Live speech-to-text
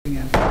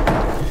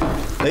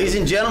Ladies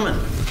and gentlemen,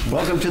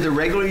 welcome to the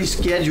regularly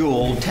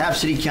scheduled Taft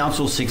City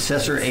Council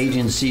Successor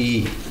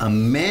Agency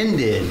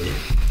amended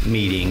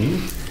meeting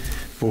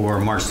for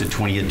March the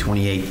 20th,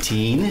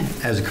 2018.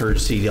 As a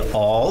courtesy to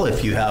all,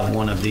 if you have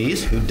one of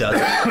these, who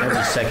doesn't,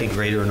 every second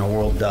grader in the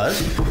world does,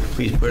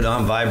 please put it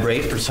on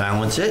vibrate or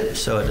silence it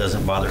so it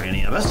doesn't bother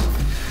any of us.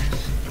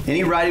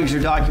 Any writings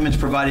or documents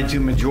provided to a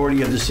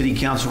majority of the City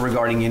Council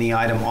regarding any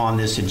item on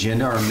this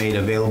agenda are made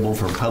available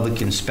for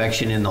public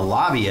inspection in the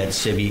lobby at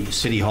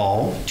City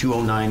Hall,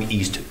 209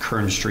 East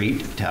Kern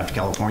Street, Taft,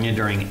 California,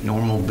 during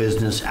normal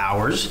business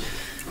hours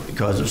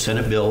because of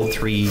Senate Bill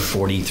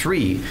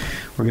 343.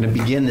 We're going to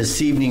begin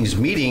this evening's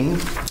meeting,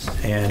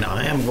 and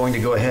I am going to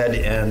go ahead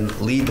and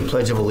lead the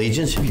Pledge of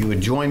Allegiance. If you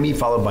would join me,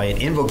 followed by an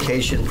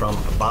invocation from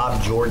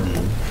Bob Jordan.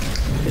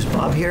 Is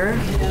Bob here?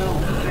 No,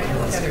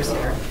 Heather's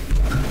here.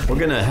 We're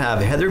going to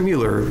have Heather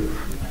Mueller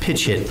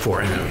pitch hit for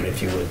him,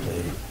 if you would,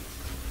 please.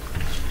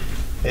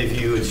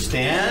 If you would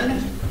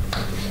stand,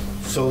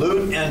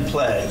 salute and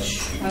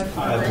pledge. I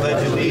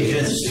pledge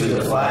allegiance to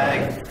the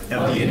flag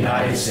of the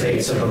United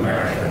States of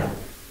America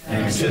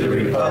and to the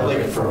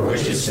republic for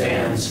which it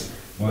stands,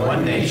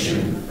 one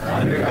nation,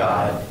 under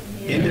God,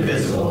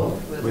 indivisible,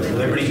 with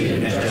liberty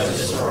and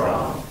justice for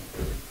all.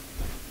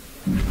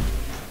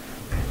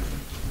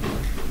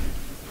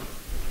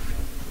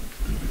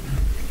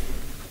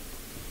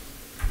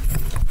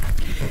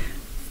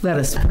 Let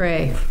us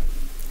pray.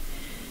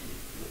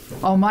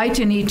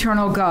 Almighty and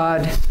eternal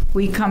God,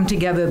 we come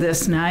together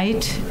this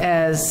night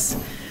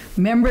as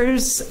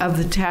members of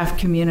the Taft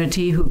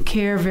community who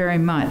care very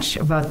much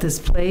about this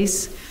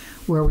place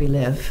where we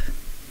live.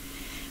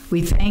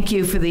 We thank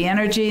you for the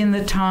energy and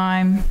the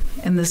time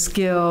and the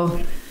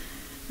skill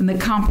and the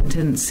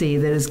competency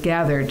that is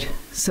gathered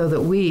so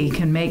that we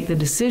can make the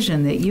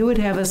decision that you would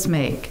have us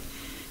make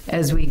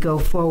as we go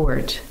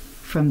forward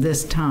from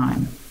this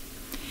time.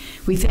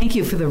 We thank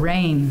you for the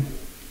rain,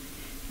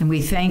 and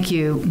we thank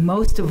you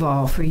most of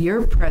all for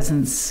your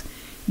presence,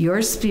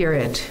 your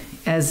spirit,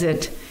 as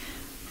it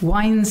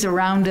winds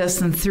around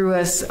us and through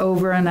us,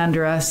 over and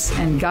under us,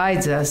 and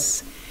guides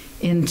us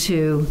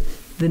into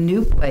the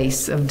new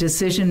place of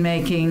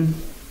decision-making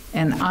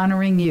and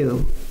honoring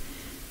you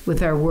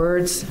with our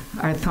words,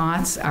 our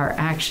thoughts, our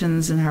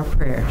actions, and our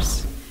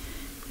prayers.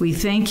 We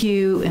thank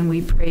you and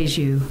we praise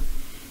you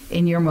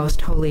in your most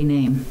holy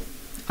name.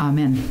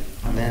 Amen.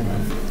 Amen.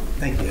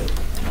 Thank you.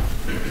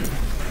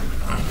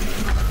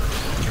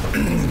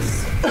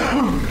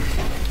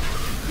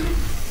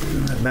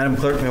 Madam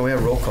Clerk, may we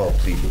have roll call,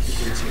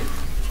 please?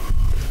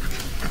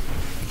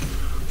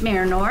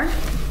 Mayor Knorr.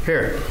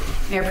 Here.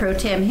 Mayor Pro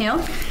Tem Hill.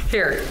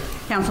 Here.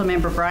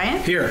 Councilmember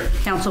Bryant. Here.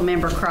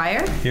 Councilmember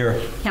Cryer. Here.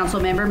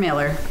 Councilmember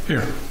Miller.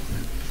 Here.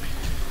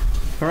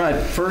 All right,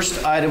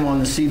 first item on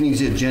this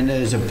evening's agenda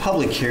is a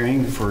public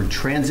hearing for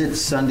Transit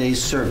Sunday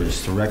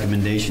service. The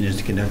recommendation is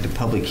to conduct a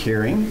public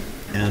hearing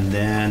and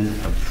then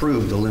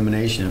approve the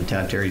elimination of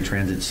Taft Area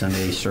Transit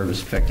Sunday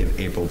service effective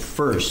April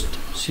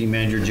 1st. City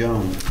Manager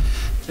Jones.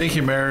 Thank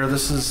you, Mayor.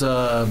 This is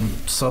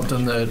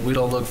something that we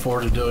don't look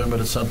forward to doing, but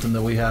it's something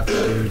that we have to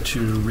do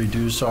to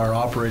reduce our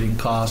operating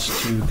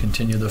costs to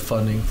continue the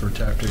funding for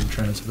Taft Area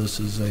Transit. This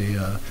is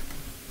a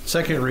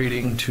second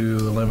reading to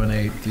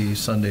eliminate the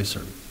Sunday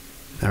service.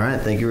 All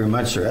right, thank you very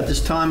much, sir. At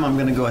this time, I'm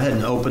going to go ahead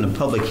and open a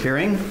public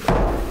hearing.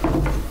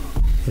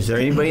 Is there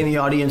anybody in the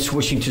audience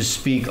wishing to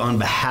speak on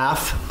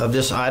behalf of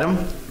this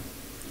item?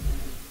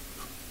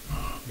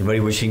 Anybody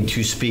wishing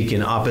to speak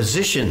in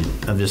opposition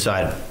of this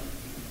item?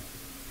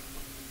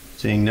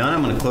 Seeing none,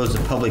 I'm going to close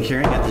the public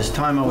hearing. At this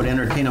time, I would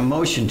entertain a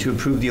motion to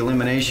approve the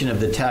elimination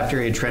of the Taft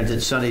Area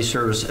Transit Sunday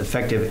service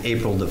effective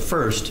April the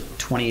 1st,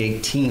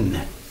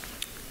 2018.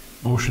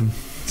 Motion.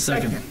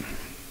 Second.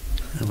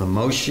 I have a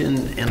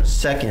motion and a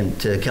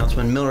second.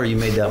 Councilman Miller, you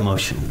made that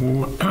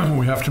motion.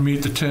 We have to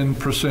meet the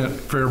 10%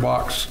 fare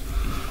box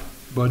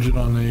budget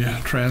on the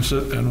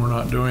transit, and we're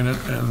not doing it.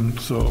 And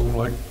so,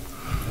 like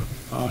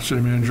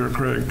City Manager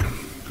Craig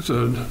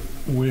said,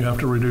 we have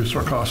to reduce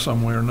our costs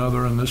some way or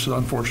another, and this,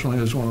 unfortunately,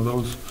 is one of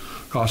those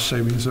cost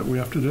savings that we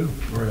have to do.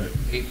 We're at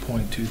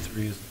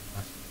 8.23.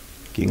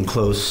 Getting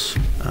close.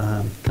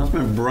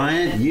 Councilman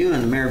Bryant, you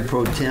and Mayor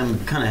Pro Tem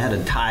kind of had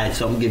a tie,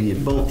 so I'm going to give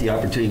you both the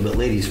opportunity, but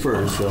ladies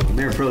first. So,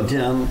 Mayor Pro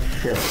Tem,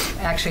 yes.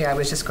 Actually, I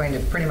was just going to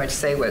pretty much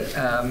say what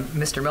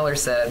Mr. Miller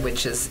said,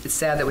 which is it's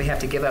sad that we have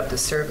to give up the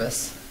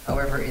service.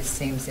 However, it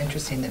seems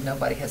interesting that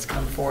nobody has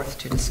come forth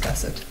to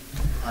discuss it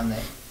on the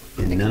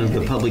And none of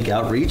the public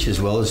outreach, as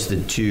well as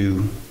the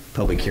two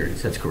public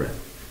hearings. That's correct.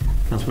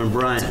 Councilman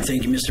Bryant.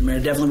 Thank you, Mr. Mayor.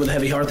 Definitely with a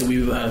heavy heart that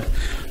we've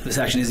this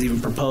action is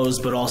even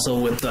proposed, but also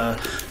with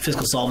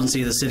fiscal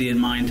solvency of the city in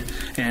mind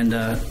and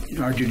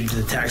our duty to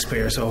the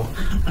taxpayer. So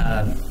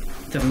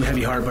definitely with a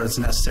heavy heart, but it's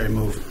a necessary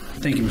move.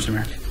 Thank you, Mr.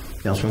 Mayor.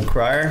 Councilman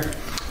Cryer.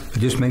 It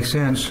just makes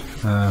sense.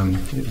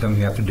 Something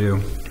you have to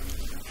do.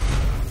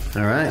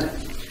 All right.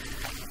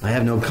 I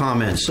have no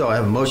comments, so I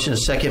have a motion, a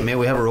second. May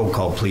we have a roll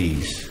call,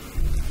 please?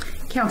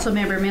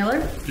 Councilmember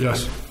Miller.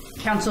 Yes.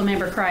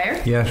 Councilmember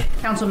Cryer. Yes.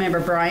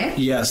 Councilmember Bryant.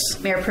 Yes.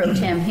 Mayor Pro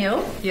Tem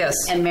Hill. Yes.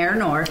 And Mayor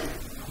Knorr.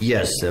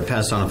 Yes, that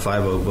passed on a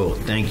 5-0 vote.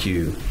 Thank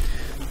you.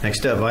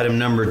 Next up, item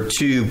number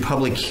 2,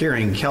 public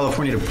hearing,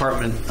 California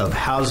Department of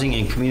Housing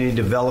and Community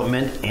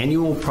Development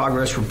Annual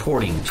Progress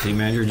Reporting. City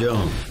Manager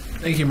Jones.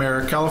 Thank you,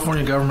 Mayor.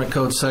 California Government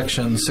Code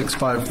Section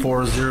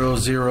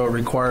 65400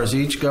 requires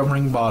each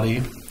governing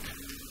body,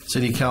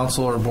 City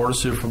Council or Board of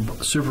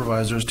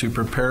Supervisors to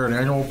prepare an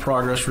annual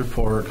progress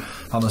report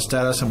on the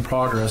status and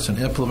progress in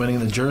implementing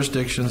the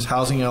jurisdiction's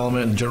housing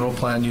element and general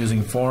plan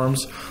using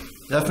forms,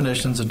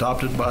 definitions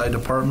adopted by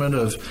Department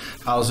of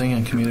Housing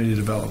and Community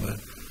Development.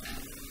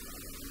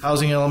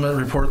 Housing element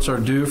reports are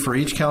due for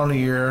each calendar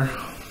year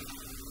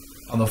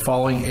on the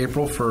following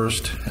April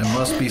 1st and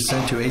must be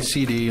sent to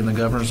HCD in the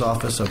Governor's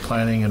Office of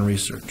Planning and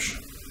Research.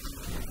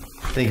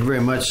 Thank you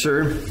very much,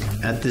 sir.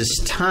 At this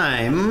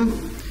time,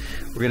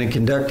 we're going to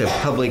conduct a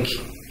public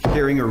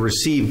hearing or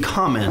receive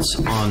comments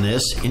on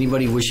this.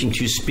 Anybody wishing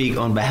to speak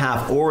on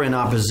behalf or in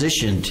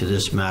opposition to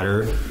this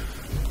matter,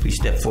 please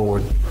step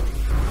forward.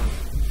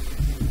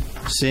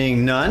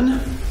 Seeing none,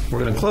 we're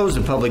going to close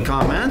the public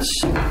comments.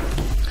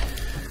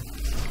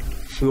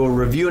 We will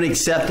review and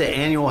accept the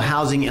annual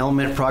housing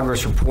element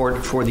progress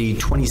report for the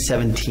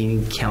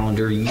 2017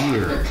 calendar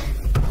year.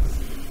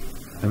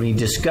 Have any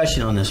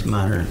discussion on this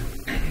matter?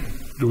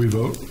 Do we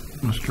vote,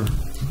 Mr.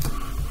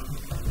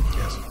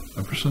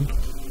 Epperson?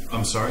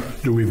 I'm sorry?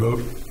 Do we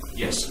vote?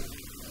 Yes.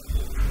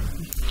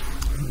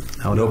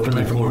 I would open the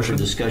Make a floor for motion.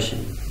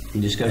 discussion.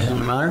 Any discussion on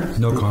the matter?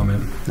 No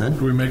comment. None?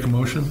 Do we make a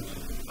motion?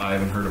 I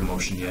haven't heard a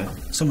motion yet.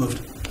 So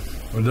moved.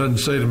 Well, it doesn't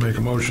say to make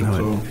a motion,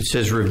 so It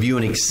says review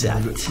and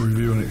accept.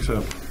 review and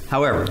accept.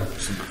 However,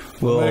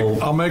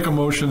 we'll, I'll make a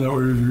motion that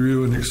we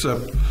review and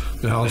accept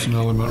the housing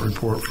element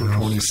report for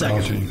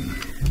 2017.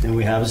 and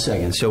we have a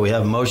second. So we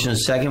have a motion and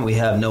a second. We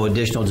have no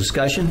additional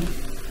discussion.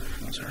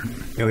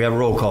 May we have a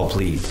roll call,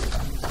 please?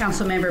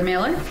 Councilmember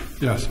Miller,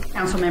 Yes.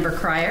 Councilmember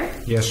Cryer,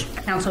 Yes.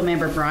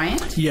 Councilmember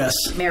Bryant, Yes.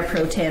 Mayor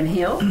Pro Tem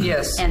Hill,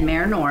 Yes. and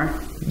Mayor Knorr.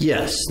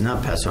 Yes,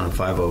 not passed on a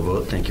 5-0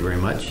 vote. Thank you very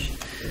much.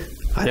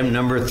 Item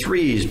number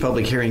 3 is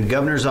public hearing,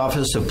 Governor's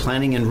Office of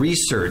Planning and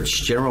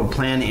Research, General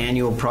Plan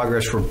Annual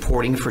Progress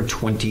Reporting for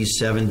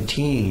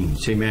 2017.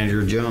 City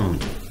Manager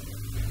Jones.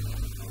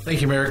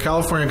 Thank you, Mayor.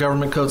 California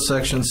Government Code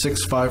Section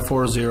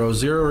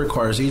 65400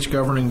 requires each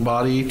governing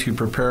body to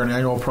prepare an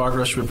annual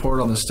progress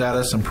report on the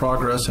status and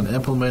progress in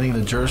implementing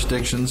the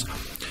jurisdiction's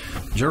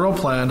general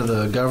plan to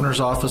the Governor's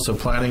Office of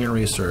Planning and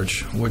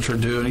Research, which are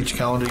due in each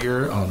calendar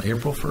year on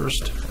April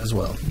 1st as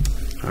well.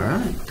 All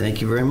right, thank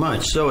you very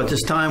much. So at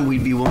this time,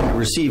 we'd be willing to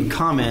receive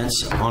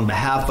comments on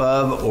behalf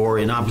of or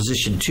in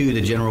opposition to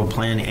the General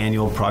Plan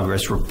Annual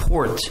Progress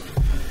Report.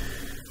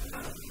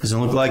 Doesn't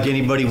look like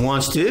anybody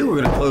wants to. We're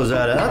going to close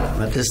that up.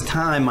 At this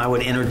time, I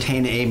would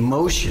entertain a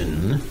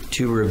motion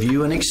to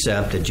review and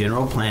accept the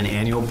General Plan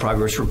Annual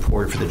Progress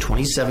Report for the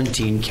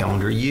 2017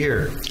 calendar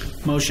year.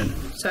 Motion.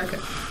 Second.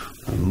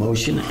 A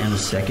motion and a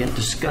second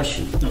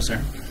discussion. No,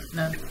 sir.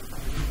 None.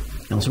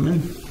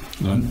 Councilman?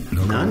 None?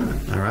 None?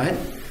 All right.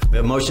 We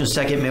have a motion and a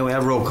second. May we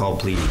have roll call,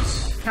 please?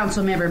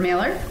 Councilmember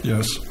Miller,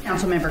 Yes.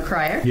 Councilmember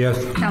Cryer, Yes.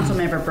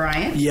 Councilmember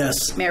Bryant,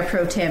 Yes. Mayor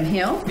Pro Tem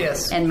Hill,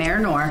 Yes. and Mayor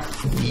Knorr.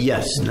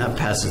 Yes, and that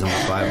passes on a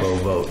 5-0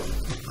 vote.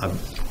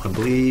 I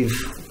believe.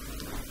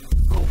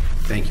 Oh,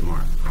 thank you,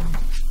 Mark.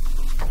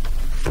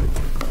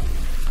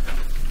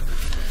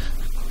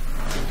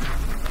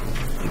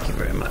 Thank you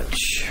very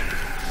much.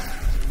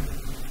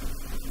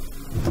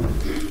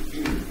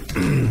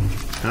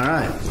 All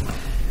right.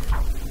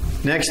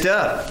 Next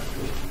up,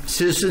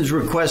 citizens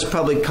request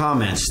public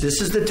comments.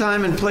 This is the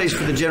time and place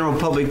for the general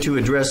public to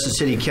address the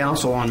city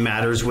council on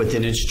matters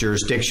within its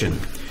jurisdiction.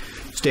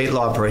 State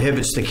law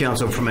prohibits the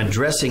council from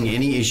addressing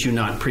any issue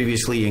not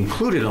previously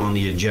included on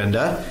the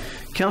agenda.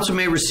 Council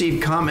may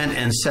receive comment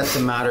and set the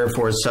matter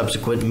for a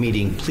subsequent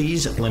meeting.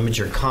 Please limit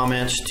your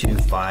comments to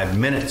 5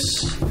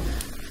 minutes.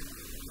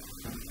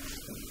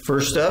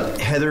 First up,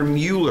 Heather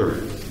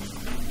Mueller.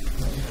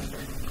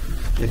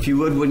 If you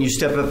would, when you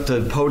step up to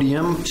the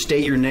podium,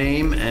 state your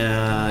name.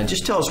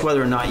 Just tell us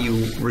whether or not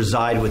you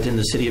reside within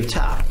the city of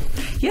Taft.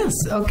 Yes,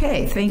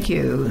 okay. Thank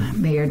you,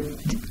 Mayor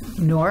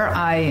Knorr.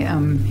 I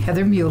am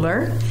Heather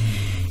Mueller,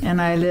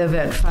 and I live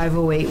at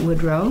 508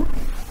 Woodrow.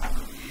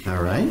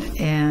 All right.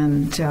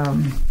 And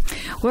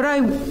what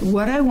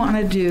I want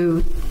to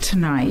do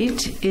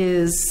tonight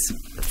is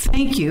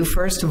thank you,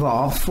 first of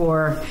all,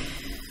 for,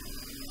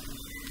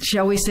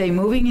 shall we say,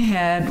 moving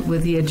ahead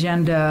with the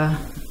agenda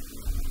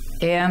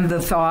and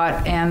the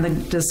thought and the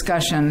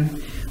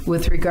discussion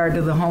with regard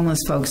to the homeless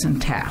folks in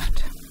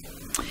Taft.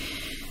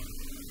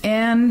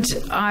 And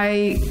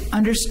I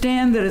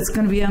understand that it's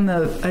going to be on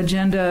the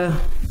agenda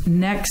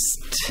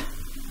next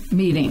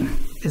meeting.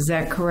 Is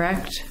that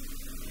correct?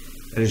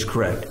 That is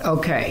correct.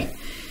 Okay.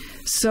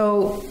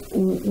 So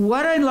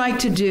what I'd like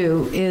to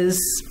do is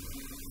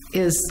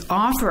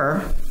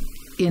offer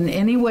in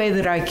any way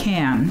that I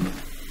can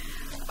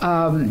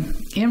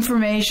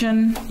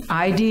information,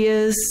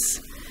 ideas.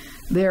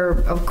 There,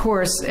 of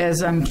course,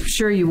 as I'm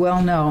sure you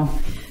well know,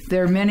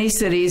 there are many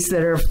cities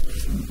that are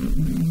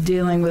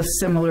dealing with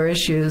similar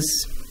issues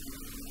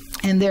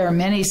And there are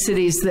many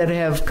cities that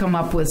have come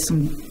up with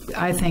some,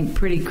 I think,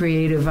 pretty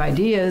creative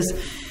ideas.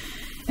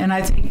 And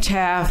I think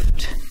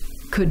Taft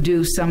could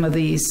do some of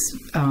these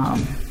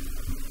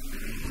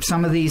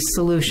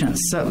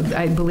solutions. So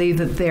I believe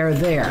that they're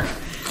there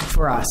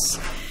for us.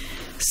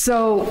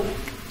 So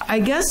I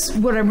guess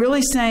what I'm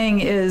really saying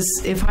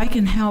is, if I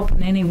can help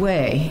in any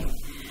way,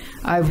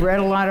 I've read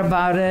a lot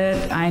about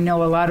it. I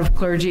know a lot of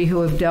clergy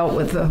who have dealt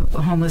with the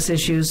homeless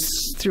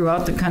issues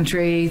throughout the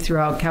country,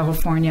 throughout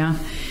California.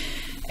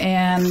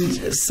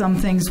 And some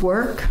things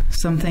work,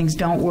 some things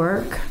don't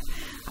work.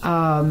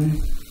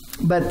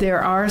 But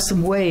there are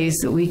some ways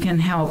that we can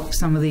help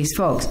some of these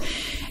folks.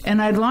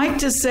 And I'd like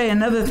to say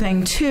another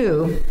thing,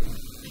 too,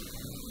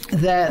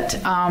 that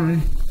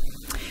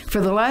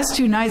for the last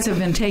 2 nights I've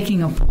been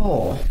taking a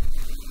poll.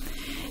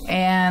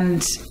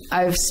 And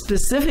I've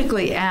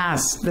specifically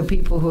asked the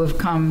people who have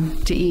come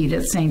to eat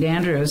at St.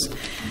 Andrews,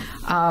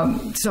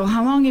 so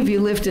how long have you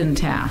lived in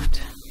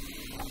Taft?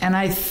 And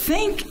I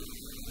think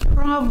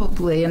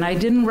probably, and I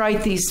didn't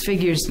write these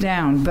figures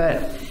down,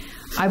 but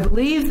I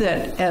believe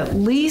that at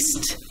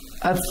least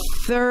a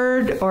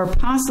third or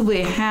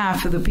possibly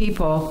half of the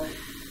people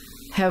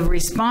have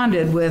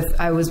responded with,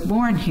 I was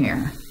born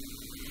here.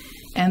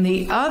 And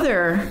the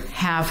other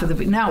half of the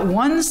people, not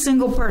one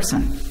single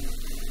person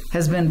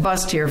has been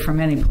bused here from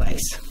any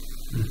place.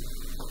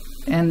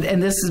 And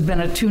this has been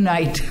a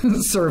 2-night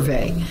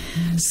survey.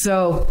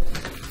 So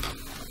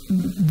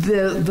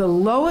the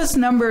lowest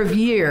number of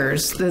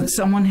years that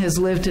someone has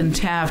lived in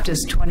Taft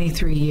is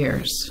 23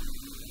 years.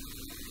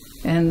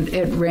 And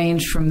it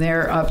ranged from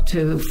there up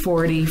to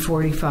 40,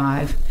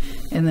 45.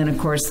 And then, of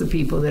course, the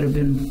people that have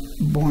been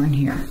born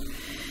here.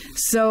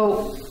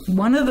 So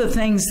one of the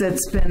things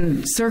that's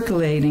been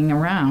circulating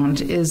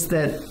around is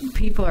that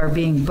people are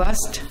being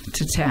bused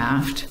to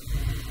Taft.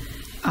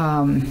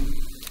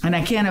 And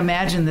I can't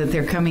imagine that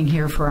they're coming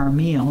here for our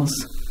meals.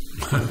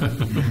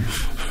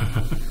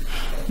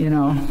 You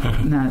know,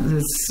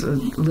 that's a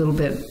little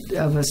bit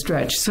of a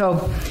stretch.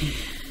 So,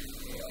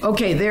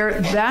 okay,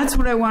 that's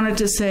what I wanted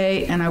to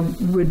say, and I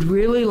would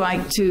really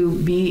like to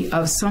be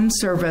of some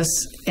service.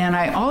 And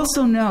I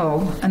also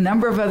know a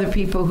number of other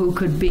people who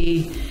could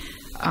be,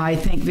 I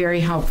think, very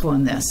helpful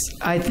in this.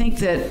 I think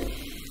that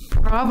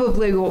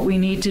probably what we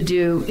need to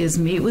do is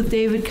meet with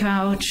David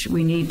Couch.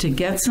 We need to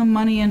get some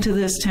money into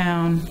this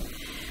town.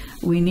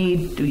 We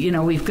need,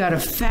 we've got a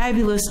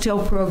fabulous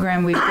TIL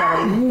program. We've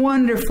got a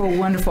wonderful,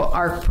 wonderful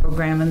ARC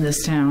program in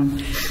this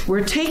town.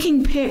 We're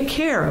taking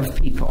care of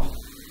people.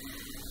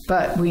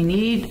 But we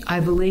need,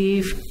 I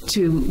believe,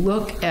 to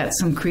look at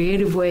some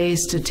creative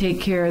ways to take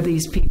care of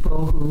these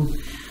people who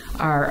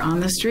are on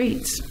the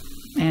streets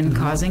and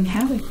causing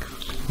havoc.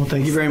 Well,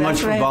 thank you very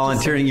much for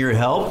volunteering your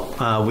help.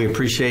 We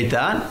appreciate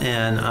that,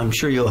 and I'm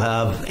sure you'll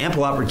have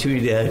ample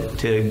opportunity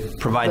to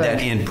provide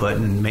that input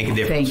and make a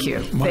difference. Thank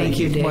you. Thank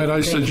you, Dave. Might I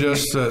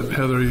suggest that,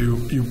 Heather,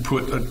 you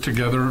put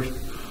together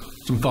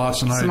some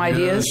thoughts and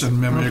ideas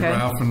and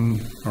mimeograph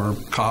or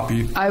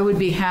copy. I would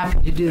be happy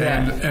to do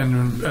that.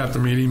 And at the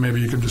meeting, maybe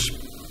you could just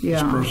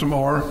disperse them,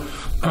 or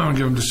give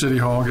them to City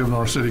Hall, give them to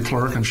our city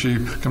clerk, and she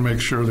can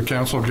make sure the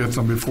council gets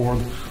them before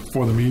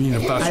the meeting,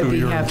 if that's who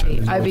you're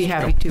intending. I'd be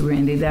happy to,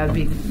 Randy. That would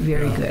be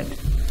very good.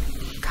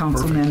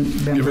 Councilman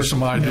members. Give us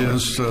some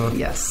ideas to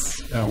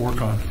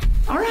work on.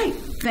 All right.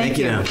 Thank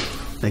you.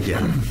 Thank you.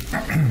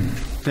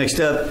 Next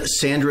up,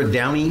 Sandra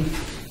Downey.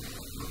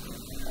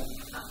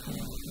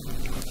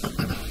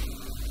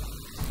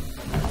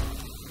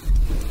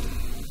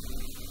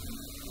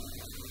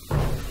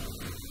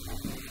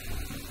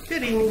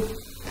 Good evening.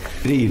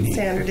 Good evening.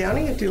 Sandra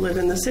Downey. I do live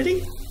in the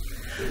city.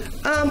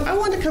 I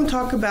want to come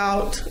talk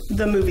about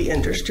the movie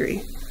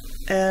industry.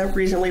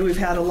 Recently, we've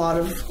had a lot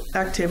of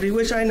activity,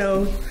 which I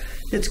know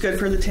it's good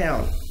for the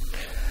town.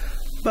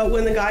 But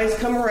when the guys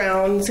come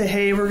around and say,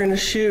 hey, we're going to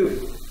shoot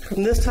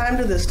from this time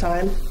to this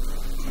time,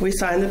 we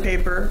sign the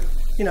paper,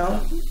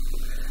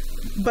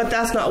 but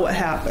that's not what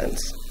happens.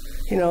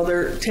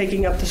 They're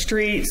taking up the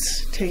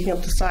streets, taking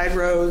up the side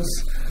roads,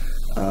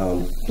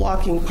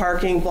 blocking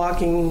parking,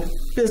 blocking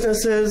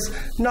businesses,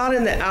 not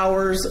in the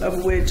hours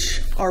of which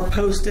are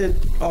posted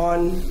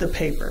on the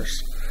papers.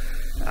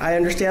 I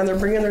understand they're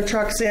bringing their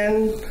trucks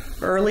in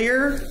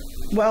earlier.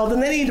 Well,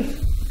 then they need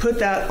to put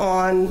that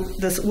on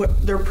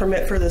their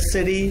permit for the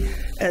city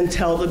and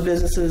tell the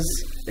businesses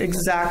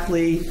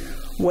exactly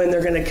when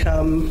they're going to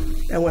come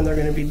and when they're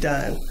going to be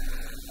done.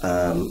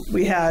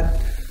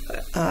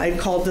 I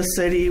called the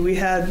city. We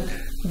had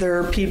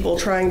their people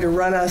trying to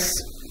run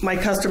my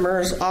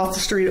customers off the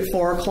street at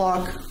 4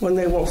 o'clock when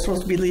they weren't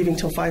supposed to be leaving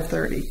till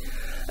 5:30,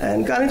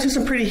 and got into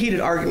some pretty heated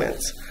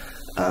arguments.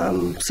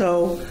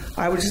 So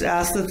I would just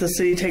ask that the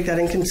city take that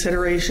in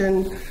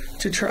consideration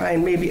to try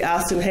and maybe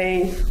ask them,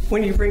 hey,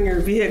 when you bring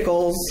your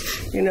vehicles,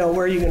 where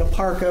are you going to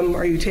park them?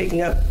 Are you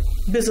taking up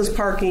business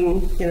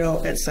parking,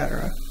 et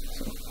cetera?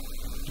 So.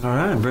 All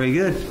right, very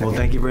good. Well,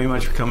 thank you very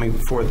much for coming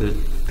before the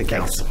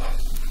council.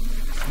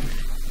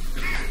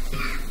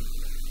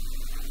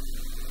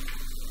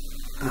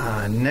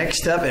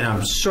 Next up, and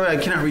I'm sorry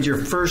I cannot read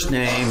your first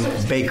name,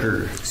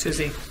 Baker.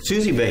 Susie.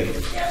 Susie Baker.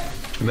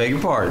 Beg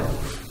your pardon.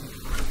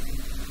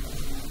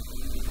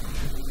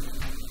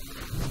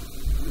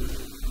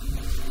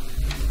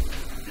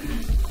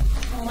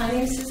 My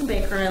name is Susan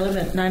Baker. I live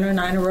at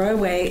 909 Arroyo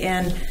Way,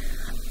 and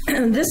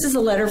this is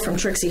a letter from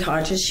Trixie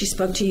Hodges. She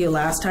spoke to you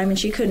last time, and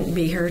she couldn't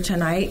be here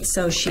tonight,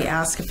 so she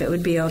asked if it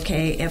would be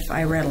okay if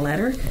I read a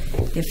letter,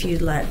 if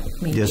you'd let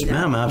me. Yes,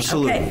 ma'am,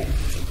 absolutely. Okay.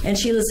 And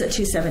she lives at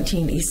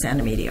 217 East San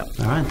Emilio.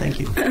 All right,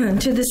 thank you.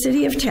 To the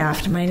City of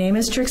Taft, my name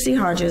is Trixie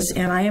Hodges,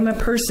 and I am a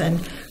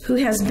person who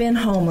has been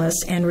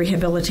homeless and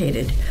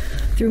rehabilitated.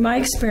 Through my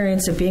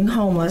experience of being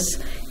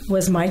homeless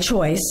was my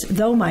choice,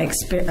 though my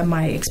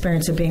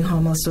experience of being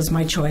homeless was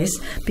my choice,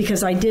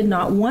 because I did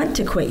not want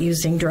to quit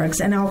using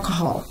drugs and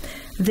alcohol.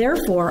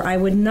 Therefore, I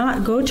would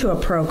not go to a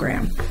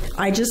program.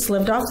 I just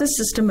lived off the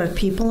system of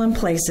people and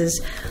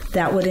places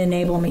that would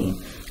enable me.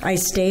 I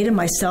stayed in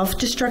my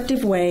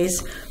self-destructive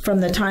ways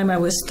from the time I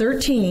was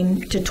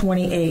 13 to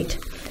 28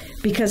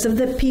 because of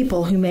the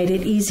people who made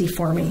it easy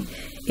for me.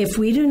 If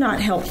we do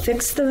not help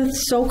fix the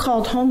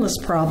so-called homeless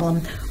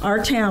problem, our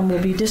town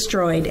will be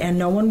destroyed and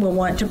no one will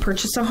want to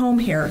purchase a home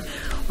here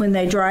when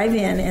they drive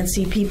in and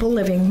see people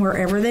living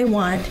wherever they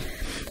want,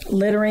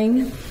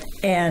 littering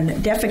and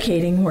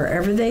defecating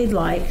wherever they'd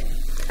like.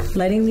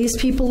 Letting these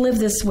people live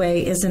this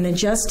way is an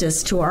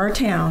injustice to our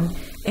town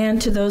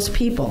and to those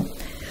people.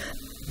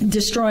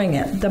 Destroying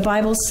it. The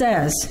Bible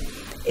says,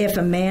 if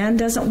a man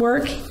doesn't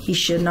work, he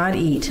should not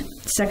eat.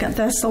 2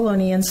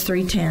 Thessalonians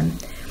 3:10.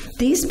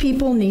 These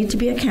people need to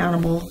be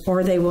accountable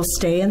or they will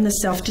stay in the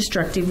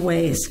self-destructive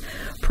ways.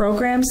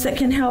 Programs that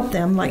can help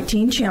them, like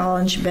Teen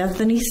Challenge,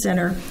 Bethany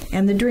Center,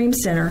 and the Dream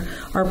Center,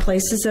 are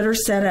places that are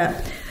set up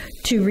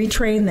to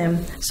retrain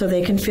them so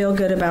they can feel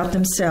good about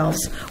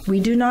themselves.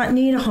 We do not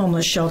need a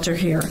homeless shelter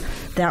here.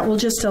 That will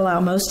just allow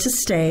most to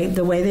stay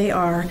the way they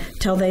are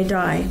till they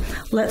die.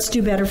 Let's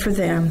do better for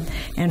them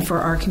and for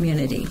our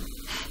community.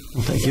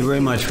 Well, thank you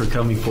very much for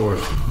coming forward.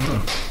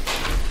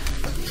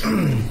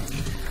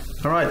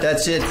 All right,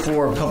 that's it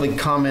for public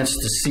comments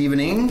this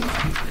evening.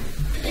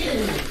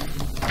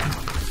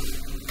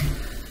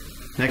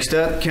 Next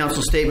up,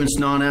 council statements,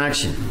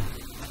 non-action.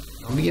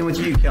 I'll begin with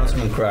you,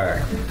 Councilman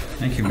Cryer.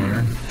 Thank you,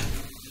 Mayor.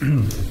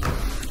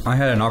 I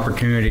had an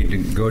opportunity to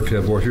go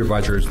to the Board of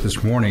Supervisors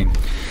this morning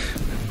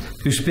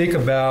to speak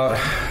about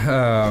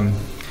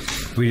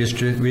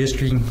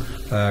redistricting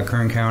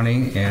Kern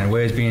County, and the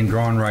way it's being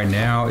drawn right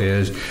now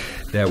is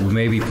that we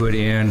may be put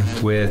in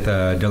with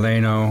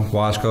Delano,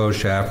 Wasco,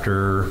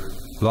 Shafter,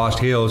 Lost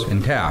Hills,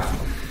 and Taft.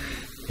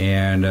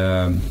 And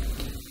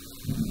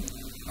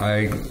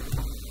I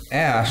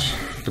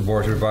asked the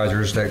Board of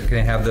Supervisors that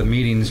can have the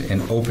meetings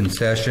in open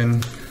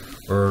session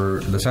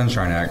or the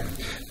Sunshine Act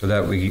so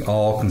that we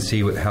all can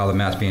see how the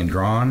map's being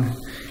drawn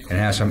and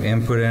have some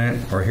input in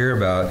it or hear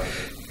about it.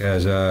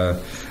 Because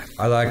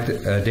I like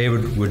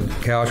David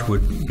Couch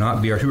would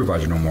not be our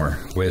supervisor no more,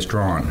 the way it's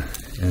drawn.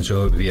 And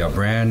so it would be a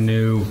brand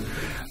new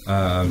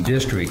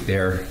district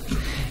there.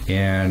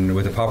 And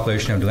with the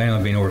population of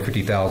Delano being over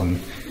 50,000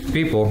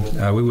 people,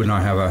 we would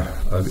not have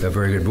a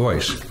very good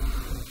voice.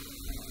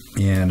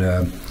 And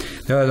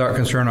that was our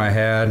concern I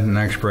had, and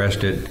I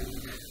expressed it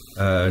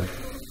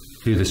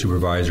to the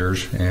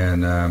supervisors.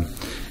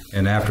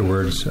 And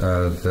afterwards,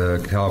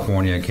 the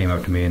California came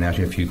up to me and asked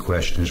me a few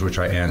questions, which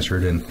I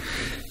answered.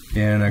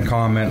 And a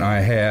comment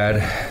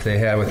they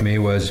had with me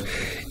was,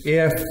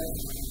 if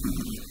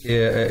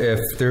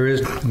there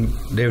is,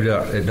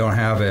 David don't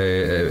have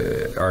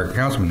our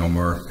councilman no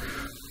more,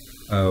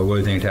 what do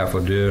you think Taft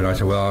will do? And I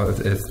said, well,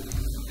 if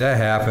that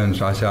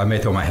happens, I said, I may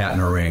throw my hat in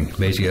the ring.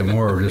 Basically,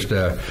 more of just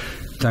a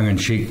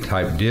tongue-in-cheek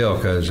type deal,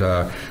 because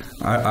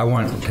I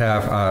want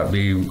Taft to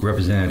be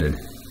represented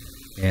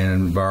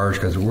in bars,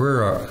 because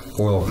we're an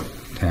oil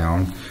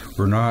town.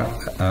 We're not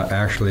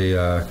actually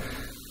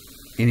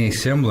any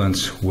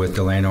semblance with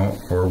Delano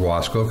or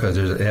Wasco, because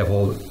they have a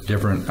whole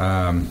different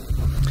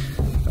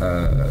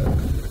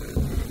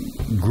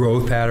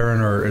growth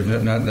pattern or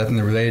nothing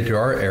related to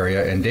our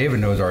area. And David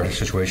knows our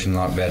situation a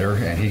lot better,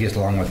 and he gets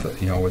along with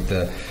with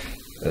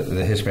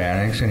the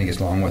Hispanics, and he gets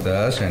along with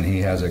us, and he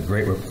has a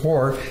great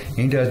rapport. And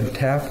he does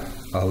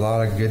Taft a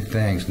lot of good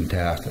things in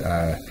Taft.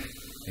 And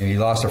he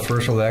lost the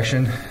first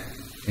election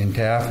in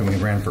Taft when he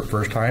ran for the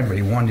first time, but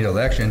he won the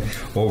election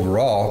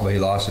overall, but he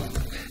lost it.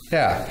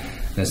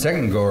 And the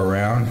second go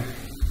around,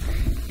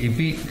 he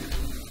beat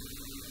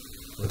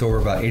with over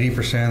about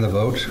 80% of the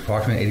votes,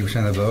 approximately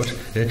 80% of the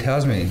votes. It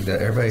tells me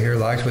that everybody here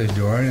likes what he's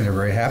doing, and they're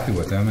very happy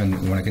with him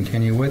and want to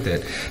continue with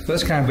it. So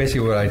that's kind of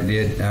basically what I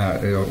did,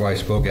 what I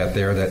spoke out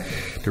there, that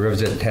to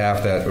represent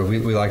Taft, that we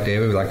like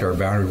David, we like our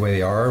boundaries the way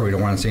they are, we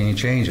don't want to see any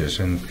changes.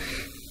 And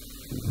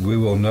we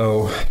will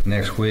know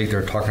next week.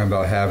 They're talking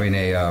about having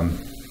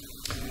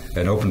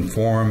an open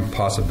forum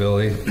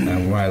possibility.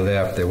 When I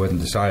left, it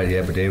wasn't decided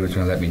yet, but David's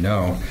going to let me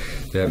know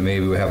that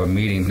maybe we have a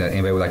meeting that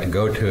anybody would like to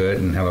go to it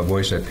and have a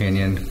voice of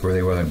opinion where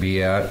they want to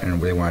be at and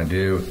what they want to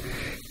do,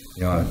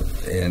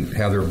 and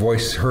have their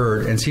voice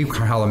heard and see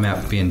how the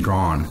map's being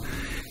drawn.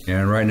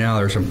 And right now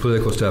there's some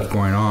political stuff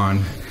going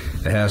on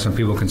that has some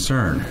people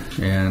concerned,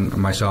 and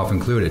myself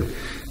included.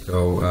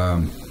 So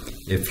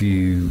if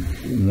you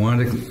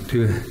wanted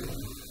to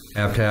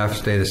have Taft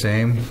stay the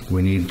same,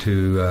 we need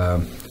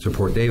to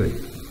support David.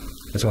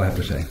 That's all I have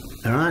to say.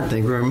 All right,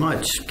 thank you very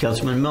much.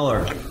 Councilman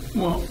Miller.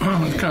 Well,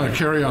 kind of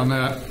carry on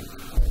that.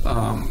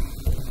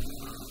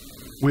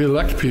 We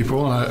elect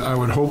people, and I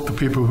would hope the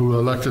people who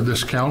elected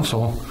this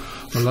council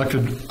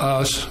elected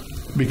us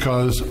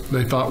because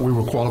they thought we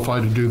were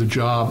qualified to do the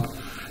job,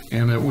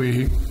 and that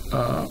we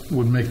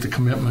would make the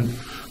commitment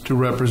to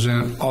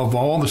represent of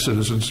all the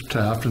citizens of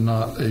Taft and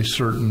not a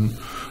certain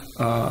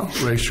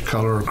race,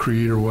 color, or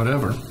creed, or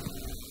whatever.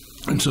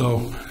 And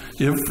so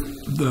if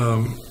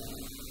the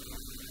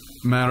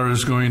matter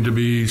is going to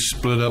be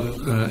split up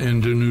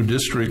into new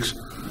districts,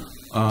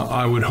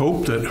 I would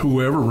hope that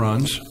whoever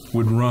runs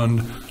would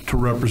run to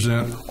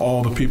represent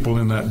all the people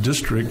in that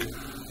district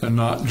and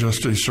not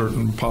just a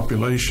certain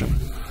population.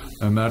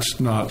 And that's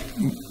not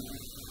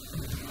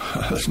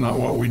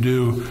what we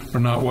do, or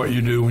not what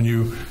you do when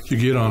you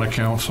get on a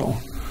council.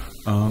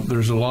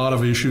 There's a lot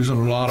of issues and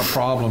a lot of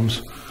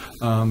problems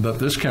that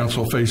this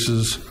council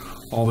faces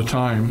all the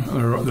time.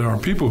 There are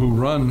people who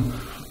run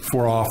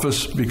for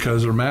office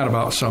because they're mad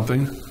about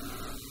something,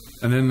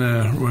 and then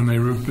when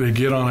they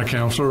get on a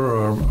council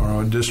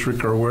or a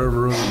district or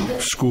wherever,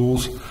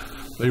 schools,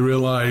 they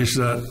realize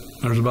that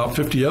there's about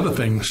 50 other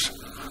things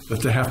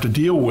that they have to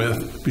deal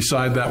with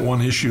beside that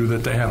one issue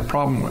that they had a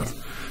problem with.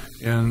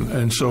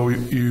 And so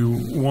you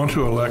want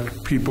to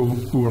elect people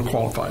who are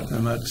qualified,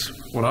 and that's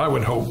what I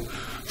would hope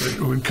that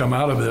would come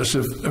out of this.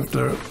 If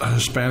the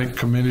Hispanic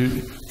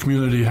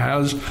community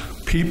has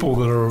people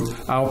that are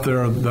out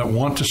there that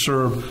want to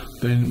serve,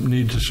 they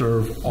need to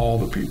serve all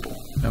the people,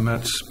 and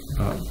that's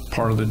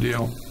part of the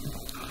deal.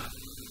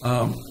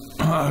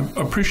 I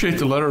appreciate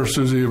the letter,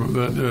 Susie,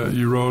 that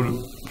you wrote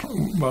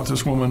about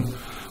this woman,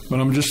 but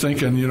I'm just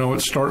thinking,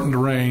 it's starting to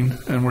rain,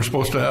 and we're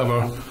supposed to have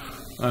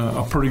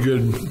a pretty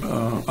good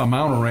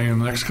amount of rain in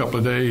the next couple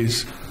of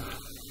days.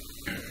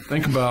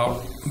 Think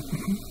about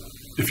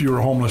if you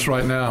were homeless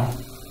right now,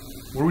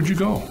 where would you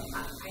go?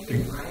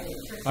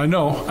 I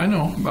know.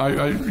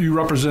 You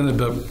represented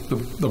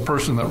the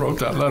person that wrote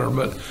that letter,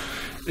 but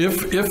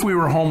if we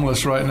were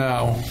homeless right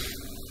now,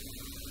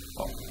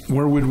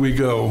 where would we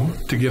go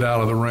to get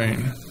out of the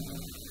rain?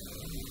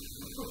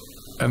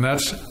 And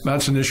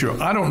that's an issue.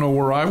 I don't know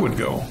where I would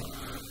go,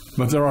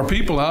 but there are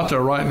people out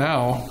there right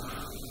now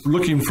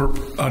looking for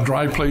a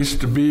dry place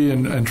to be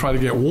and try to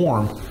get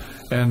warm.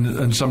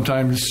 And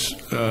sometimes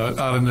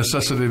out of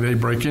necessity, they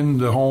break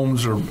into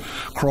homes or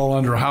crawl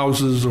under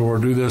houses or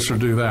do this or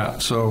do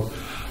that. So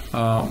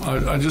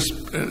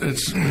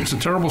it's a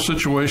terrible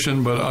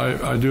situation, but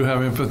I do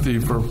have empathy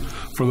for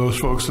those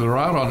folks that are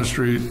out on the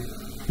street.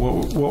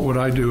 What would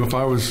I do if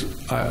I was,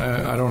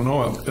 I don't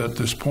know at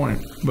this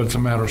point, but it's a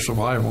matter of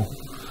survival.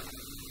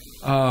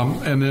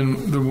 And then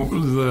the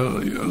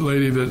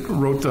lady that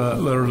wrote the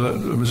letter that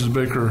Mrs.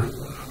 Baker,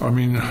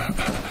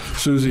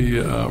 Susie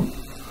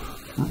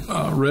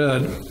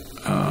read,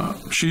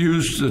 she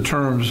used the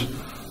terms,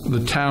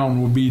 the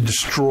town will be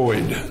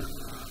destroyed.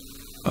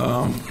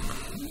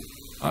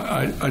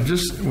 I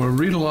just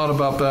read a lot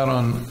about that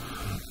on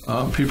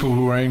people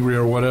who are angry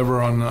or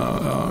whatever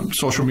on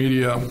social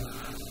media.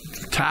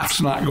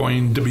 Taft's not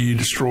going to be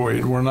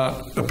destroyed. We're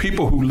not, the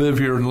people who live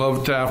here and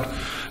love Taft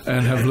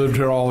and have lived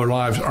here all their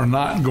lives are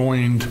not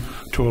going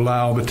to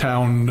allow the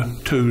town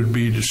to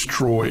be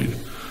destroyed.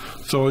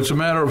 So it's a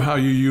matter of how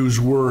you use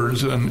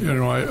words. And,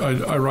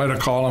 I write a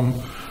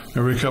column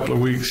every couple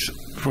of weeks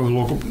for the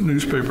local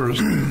newspapers.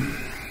 And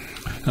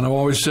I've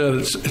always said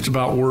it's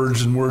about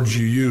words and words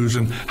you use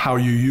and how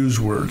you use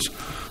words.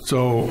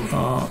 So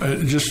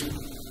it just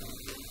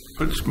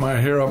puts my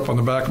hair up on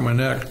the back of my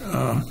neck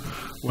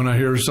when I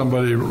hear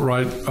somebody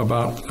write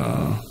about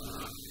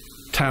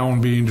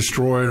town being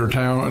destroyed or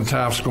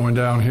Taft's going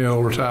downhill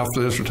or Taft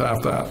this or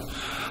Taft that.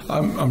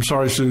 I'm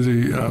sorry,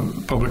 Susie,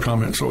 public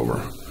comment's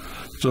over.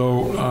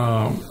 So,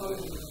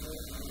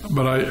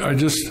 but I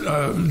just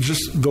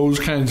those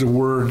kinds of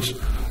words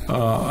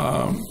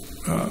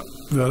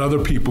that other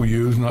people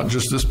use, not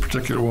just this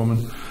particular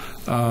woman.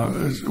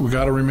 We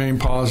got to remain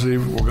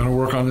positive. We're going to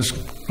work on this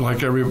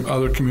like every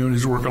other community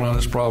is working on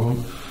this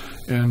problem,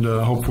 and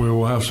hopefully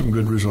we'll have some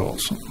good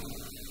results.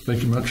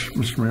 Thank you much,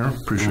 Mr. Mayor.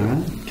 Appreciate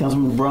it.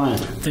 Councilman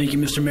Bryant. Thank you,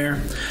 Mr.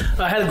 Mayor.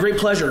 I had a great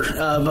pleasure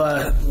of,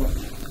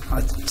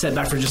 I'll step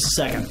back for just a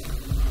second,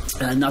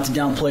 not to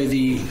downplay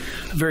the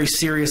very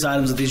serious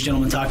items that these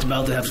gentlemen talked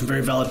about that have some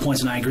very valid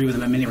points, and I agree with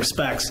them in many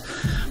respects.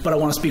 But I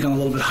want to speak on a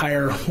little bit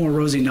higher, more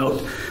rosy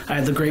note. I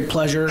had the great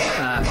pleasure,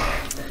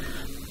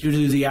 due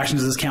to the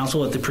actions of this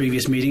council at the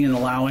previous meeting, in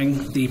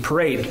allowing the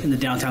parade in the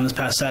downtown this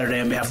past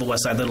Saturday on behalf of the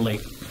Westside Little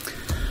League.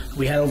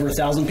 We had over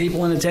 1,000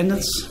 people in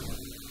attendance,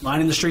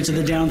 lining the streets of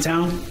the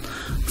downtown,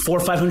 400 or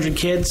 500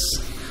 kids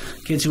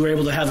who were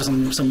able to have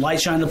some light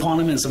shined upon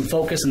them and some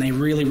focus, and they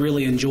really,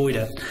 really enjoyed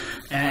it.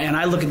 And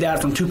I look at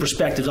that from two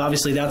perspectives.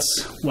 Obviously,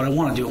 that's what I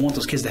want to do. I want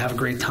those kids to have a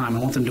great time. I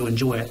want them to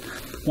enjoy it.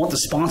 I want the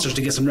sponsors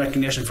to get some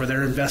recognition for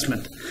their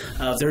investment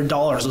of their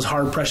dollars, those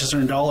hard, precious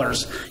earned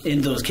dollars,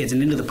 into those kids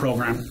and into the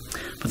program.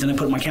 But then I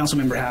put my council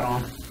member hat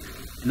on,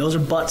 and those are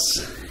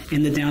butts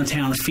in the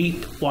downtown,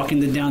 feet walking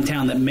the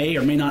downtown that may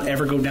or may not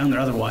ever go down there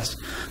otherwise.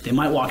 They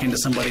might walk into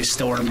somebody's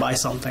store and buy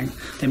something.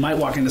 They might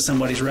walk into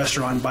somebody's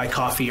restaurant and buy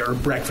coffee or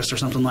breakfast or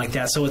something like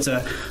that. So it's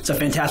a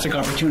fantastic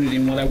opportunity,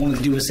 and what I wanted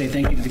to do is say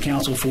thank you to the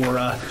council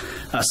for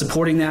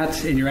supporting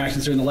that in your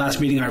actions during the last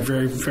meeting. I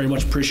very, very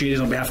much appreciate it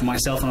on behalf of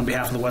myself and on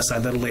behalf of the West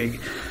Side Little League.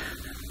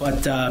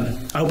 But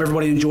I hope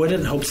everybody enjoyed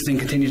it. I hope this thing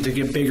continues to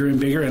get bigger and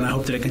bigger, and I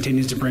hope that it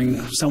continues to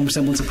bring some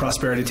semblance of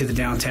prosperity to the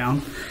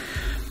downtown.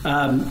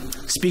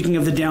 Speaking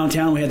of the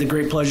downtown, we had the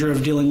great pleasure of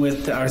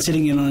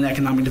sitting in on an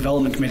economic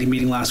development committee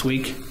meeting last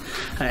week.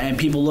 And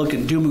people look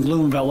at doom and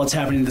gloom about what's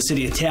happening in the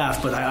city of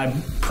Taft, but I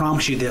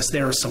promise you this,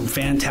 there are some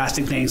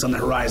fantastic things on the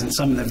horizon,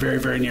 some in the very,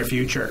 very near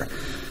future.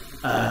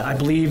 I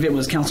believe it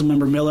was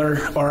Councilmember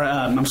Miller, or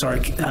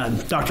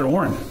Dr.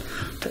 Orrin.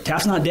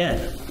 Taft's not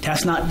dead.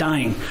 Taft's not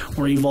dying.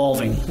 We're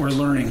evolving. We're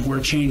learning.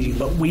 We're changing.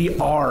 But we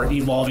are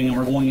evolving, and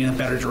we're going in a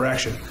better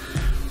direction.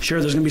 Sure,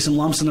 there's going to be some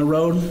lumps in the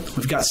road.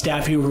 We've got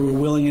staff here who are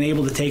willing and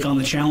able to take on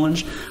the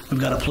challenge.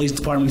 We've got a police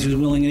department who's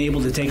willing and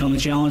able to take on the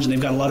challenge, and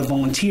they've got a lot of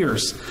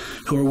volunteers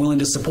who are willing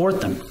to support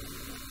them.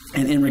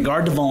 And in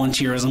regard to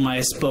volunteerism,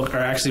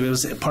 it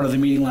was part of the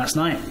meeting last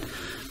night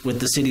with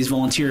the city's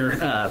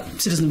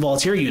citizen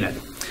volunteer unit.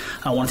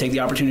 I want to take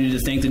the opportunity to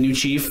thank the new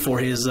chief for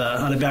his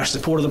unabashed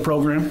support of the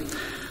program.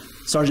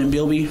 Sergeant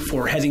Bilby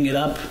for heading it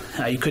up.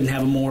 You couldn't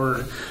have a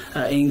more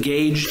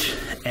engaged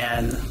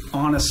and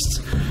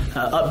honest,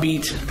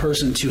 upbeat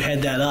person to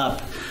head that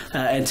up,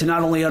 and to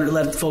not only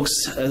let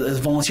folks as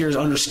volunteers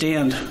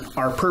understand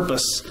our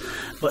purpose,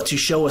 but to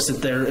show us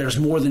that there's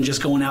more than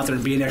just going out there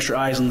and being extra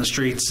eyes on the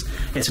streets.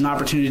 It's an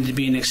opportunity to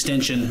be an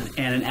extension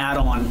and an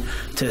add-on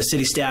to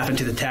city staff and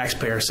to the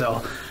taxpayer.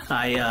 So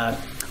I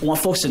want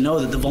folks to know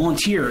that the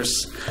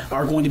volunteers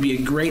are going to be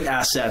a great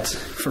asset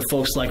for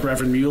folks like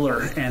Reverend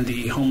Mueller and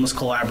the Homeless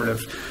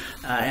Collaborative.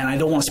 And I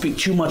don't want to speak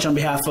too much on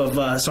behalf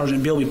of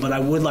Sergeant Bilby, but I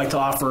would like to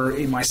offer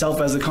myself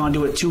as a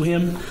conduit to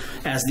him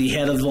as the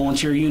head of the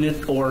volunteer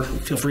unit, or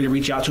feel free to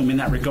reach out to him in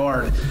that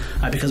regard,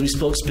 because we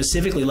spoke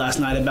specifically last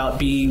night about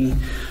being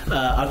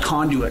a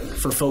conduit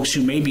for folks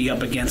who may be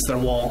up against their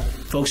wall,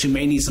 folks who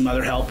may need some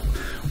other help,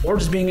 or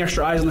just being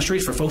extra eyes on the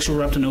streets for folks who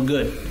are up to no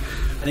good.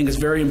 I think it's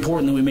very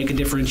important that we make a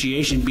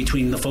differentiation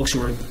between the folks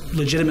who are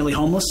legitimately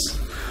homeless,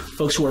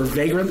 folks who are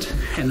vagrant,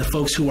 and the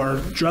folks who are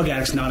drug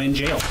addicts not in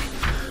jail.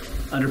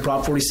 Under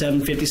Prop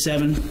 47,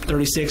 57,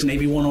 36, and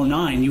AB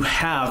 109, the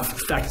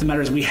fact of the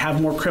matter is we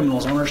have more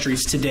criminals on our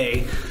streets today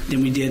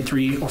than we did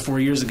 3 or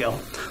 4 years ago.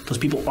 Those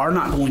people are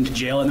not going to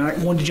jail, and they're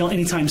not going to jail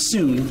anytime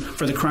soon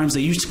for the crimes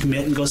they used to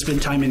commit and go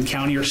spend time in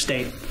county or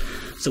state.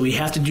 So we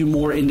have to do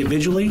more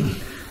individually,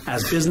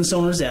 as business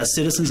owners, as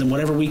citizens, and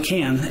whatever we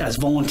can as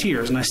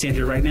volunteers. And I stand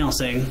here right now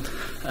saying,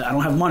 I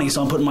don't have money,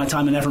 so I'm putting my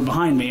time and effort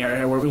behind me,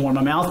 or where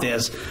my mouth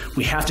is.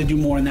 We have to do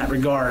more in that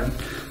regard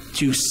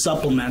to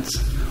supplement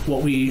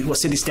what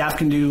city staff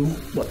can do,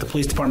 what the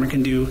police department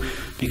can do,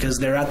 because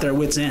they're at their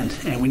wits' end,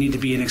 and we need to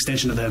be an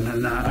extension of them.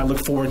 And I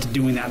look forward to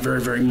doing that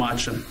very, very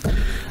much. And,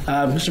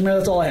 Mr. Mayor,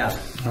 that's all I have.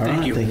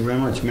 Thank you. Thank you very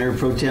much. Mayor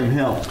Pro Tem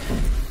Hill.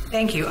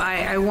 Thank you.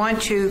 I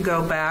want to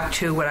go back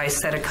to what I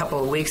said a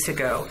couple of weeks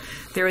ago.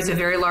 There is a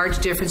very large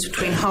difference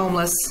between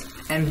homeless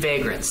and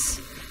vagrants,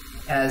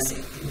 as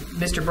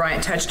Mr.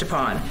 Bryant touched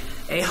upon.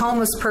 A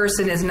homeless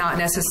person is not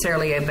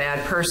necessarily a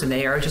bad person.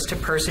 They are just a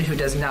person who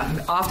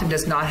often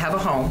does not have a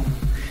home.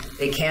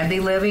 They can be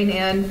living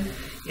in,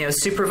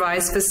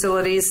 supervised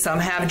facilities. Some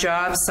have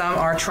jobs. Some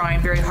are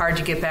trying very hard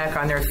to get back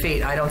on their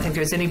feet. I don't think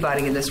there's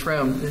anybody in this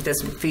room that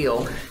doesn't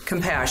feel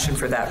compassion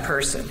for that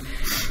person.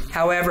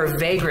 However,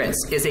 vagrance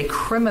is a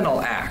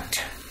criminal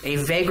act. A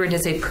vagrant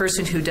is a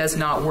person who does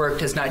not work,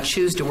 does not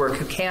choose to work,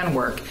 who can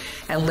work,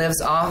 and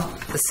lives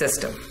off the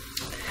system.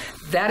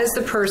 That is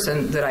the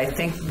person that I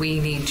think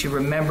we need to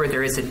remember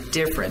there is a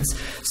difference.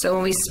 So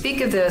when we speak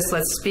of this,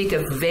 let's speak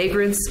of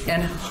vagrants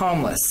and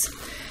homeless.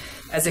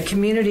 As a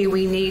community,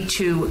 we need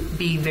to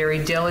be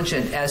very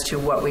diligent as to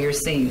what we are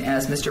seeing.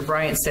 As Mr.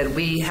 Bryant said,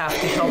 we have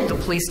to help the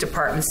police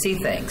department see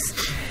things.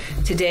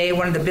 Today,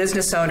 one of the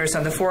business owners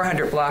on the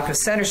 400 block of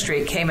Center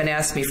Street came and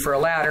asked me for a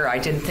ladder. I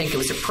didn't think it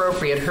was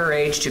appropriate, her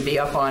age, to be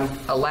up on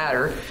a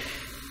ladder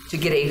to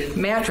get a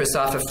mattress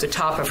off of the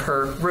top of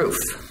her roof.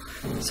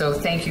 So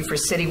thank you for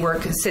City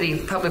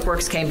Public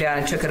Works came down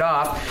and took it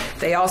off.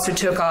 They also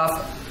took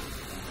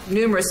off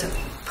numerous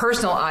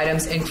personal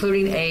items,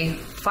 including a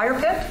fire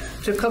pit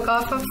to cook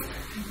off of.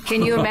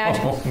 Can you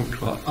imagine?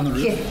 On the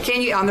roof?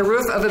 Can you, on the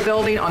roof of a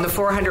building on the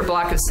 400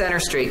 block of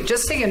Center Street?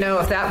 Just so you know,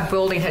 if that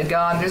building had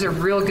gone, there's a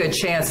real good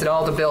chance that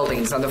all the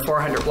buildings on the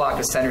 400 block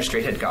of Center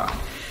Street had gone.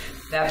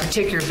 That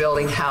particular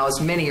building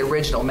housed many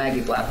original Maggie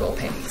Blackwell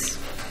paintings.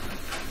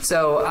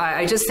 So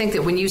I just think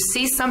that when you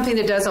see something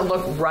that doesn't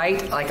look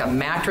right, like a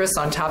mattress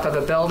on top of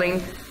a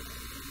building,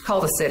 call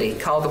the city,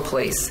 call the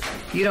police.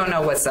 You don't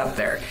know what's up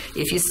there.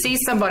 If you see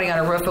somebody on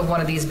a roof of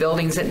one of these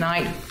buildings at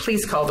night,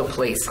 please call the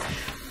police.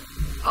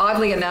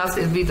 Oddly enough,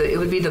 it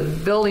would be the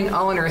building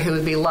owner who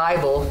would be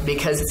liable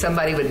because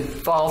somebody would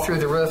fall through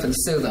the roof and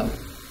sue them.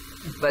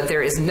 but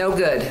there is no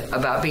good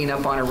about being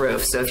up on a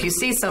roof. So if you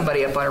see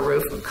somebody up on a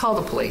roof, call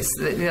the police.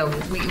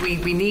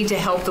 We need to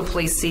help the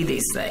police see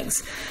these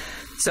things.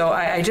 So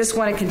I just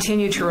want to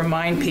continue to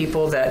remind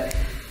people that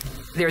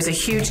there's a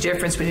huge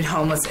difference between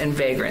homeless and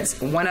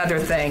vagrants. One other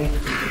thing,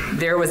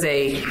 there was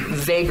a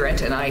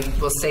vagrant, and I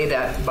will say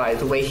that by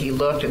the way he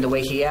looked and the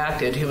way he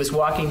acted, who was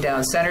walking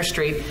down Center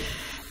Street,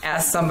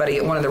 asked somebody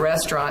at one of the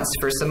restaurants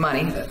for some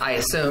money, I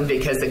assume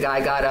because the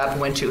guy got up,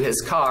 went to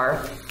his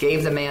car,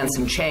 gave the man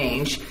some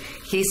change.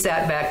 He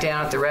sat back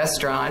down at the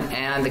restaurant,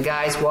 and the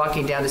guy's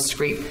walking down the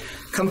street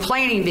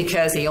complaining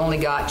because he only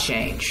got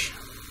change.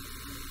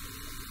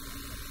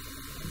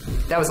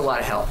 That was a lot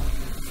of help.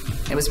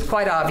 It was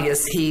quite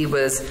obvious he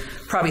was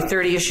probably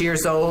 30-ish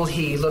years old.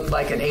 He looked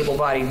like an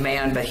able-bodied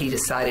man, but he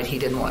decided he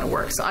didn't want to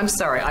work. So I'm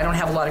sorry, I don't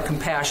have a lot of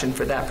compassion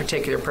for that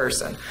particular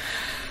person.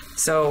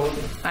 So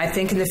I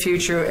think in the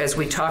future, as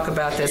we talk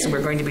about this, and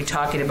we're going to be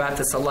talking about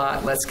this a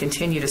lot, let's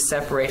continue to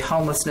separate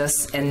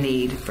homelessness and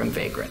need from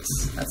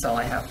vagrants. That's all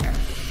I have there.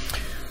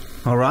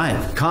 All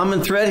right.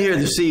 Common thread here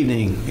this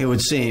evening, it would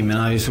seem, and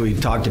obviously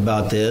we've talked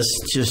about this.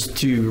 Just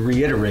to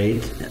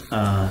reiterate,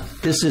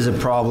 this is a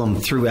problem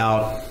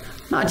throughout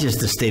not just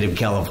the state of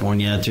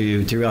California,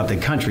 throughout the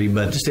country,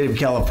 but the state of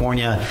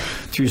California,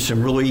 through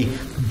some really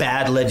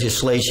bad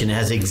legislation,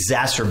 has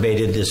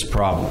exacerbated this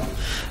problem.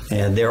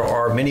 And there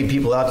are many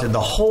people out there. The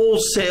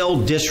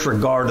wholesale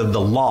disregard of the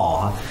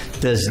law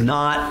does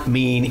not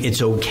mean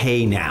it's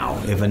okay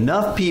now. If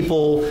enough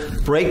people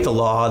break the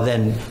law,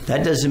 then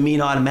that doesn't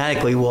mean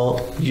automatically,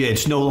 well,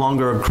 it's no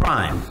longer a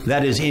crime.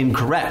 That is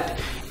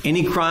incorrect.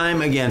 Any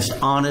crime against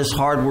honest,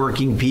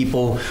 hardworking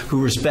people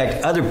who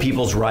respect other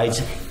people's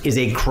rights is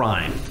a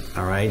crime.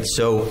 All right.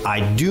 So I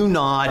do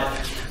not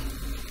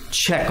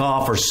check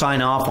off or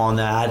sign off on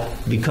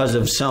that because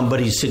of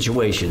somebody's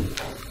situation.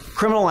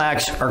 Criminal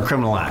acts are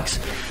criminal acts.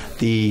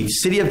 The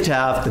city of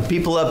Taft, the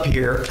people up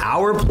here,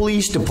 our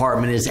police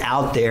department is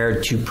out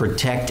there to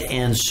protect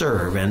and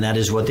serve, and that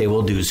is what they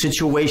will do.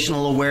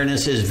 Situational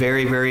awareness is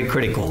very, very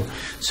critical.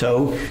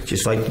 So,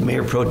 just like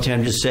Mayor Pro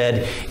Tem just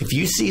said, if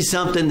you see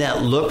something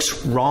that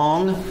looks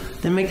wrong,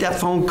 then make that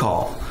phone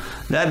call.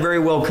 That very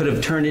well could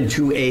have turned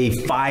into a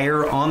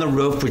fire on the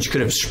roof, which could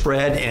have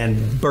spread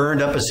and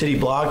burned up a city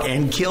block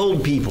and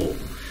killed people,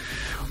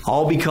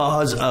 all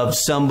because of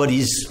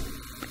somebody's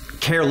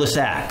careless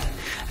act.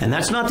 And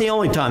that's not the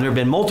only time. There have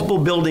been multiple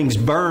buildings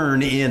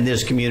burned in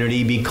this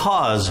community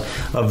because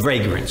of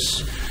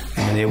vagrants.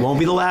 And it won't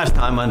be the last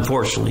time,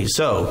 unfortunately.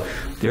 So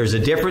there's a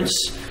difference,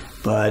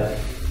 but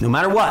no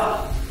matter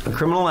what, a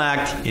criminal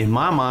act, in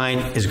my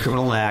mind, is a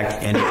criminal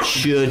act, and it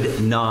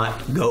should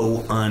not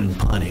go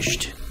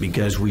unpunished,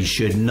 because we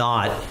should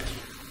not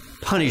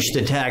punish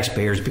the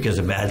taxpayers because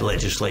of bad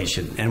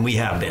legislation. And we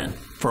have been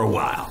for a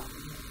while.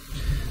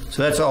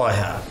 So that's all I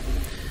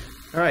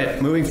have. All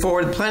right, moving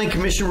forward, Planning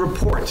Commission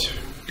report.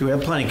 Do we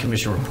have Planning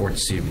Commission report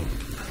this evening?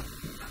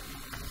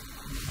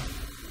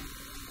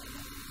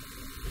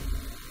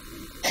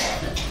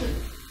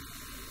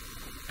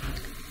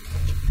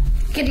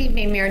 Good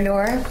evening, Mayor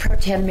Knorr, Pro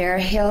Tem Mayor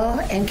Hill,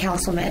 and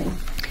Councilmen.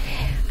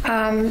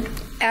 At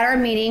our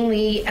meeting,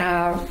 we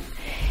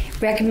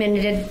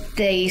recommended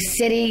the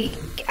City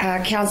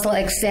Council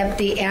accept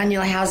the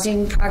annual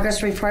housing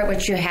progress report,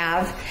 which you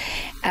have,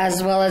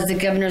 as well as the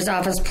Governor's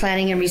Office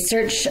Planning and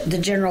Research, the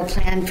general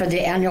plan for the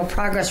annual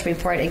progress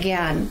report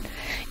again,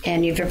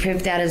 and you've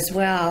approved that as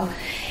well.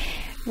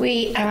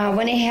 We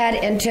went ahead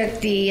and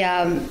took the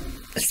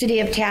City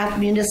of Taft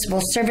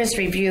Municipal Service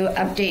Review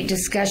update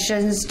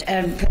discussions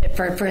and put it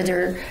for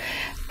further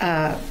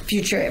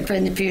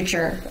in the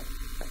future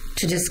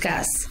to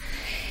discuss.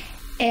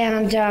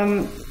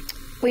 And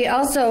we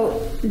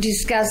also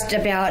discussed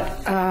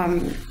about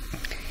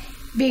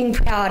being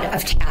proud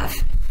of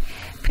Taft,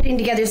 putting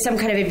together some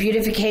kind of a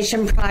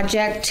beautification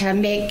project to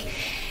make,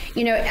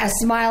 a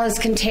smile is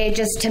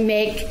contagious, to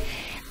make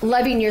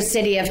loving your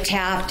city of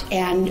Taft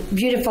and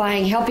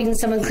beautifying, helping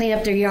someone clean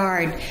up their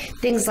yard,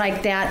 things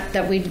like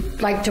that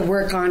we'd like to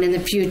work on in the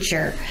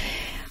future.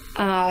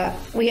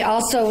 We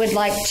also would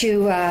like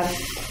to,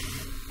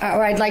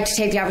 or I'd like to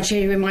take the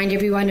opportunity to remind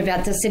everyone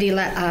about the city,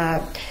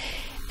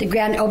 the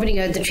grand opening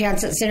of the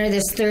Transit Center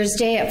this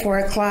Thursday at 4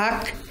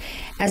 o'clock,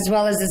 as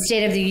well as the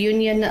State of the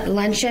Union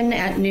luncheon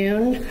at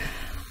noon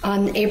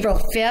on April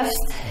 5th.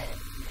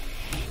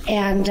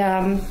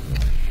 And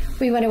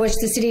we want to wish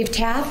the City of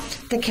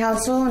Taft, the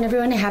Council, and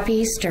everyone a happy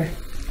Easter.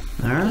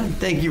 All right.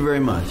 Thank you very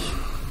much.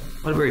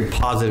 What a very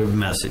positive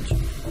message.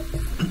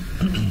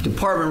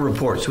 Department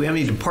reports. Do we have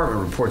any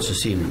department reports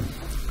this evening?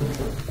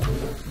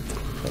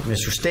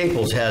 Mr.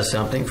 Staples has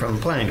something from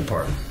the Planning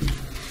Department.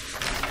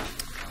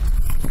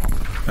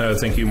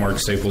 Thank you, Mark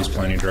Staples,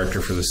 Planning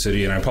Director for the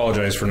city. And I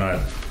apologize for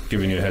not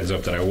giving you a heads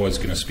up that I was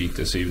going to speak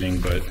this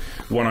evening. But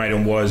one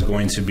item was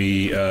going to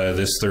be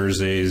this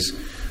Thursday's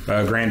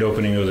grand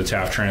opening of the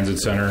Taft Transit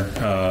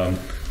Center.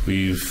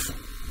 We've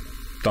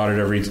dotted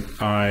every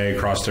I,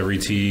 crossed every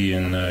T,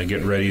 and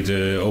getting ready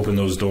to open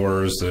those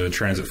doors. The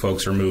transit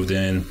folks are moved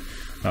in.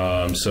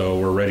 So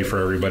we're ready for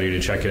everybody to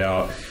check it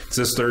out. It's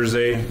this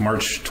Thursday,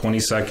 March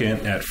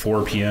 22nd at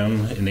 4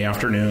 p.m. in the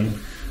afternoon.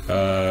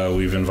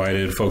 We've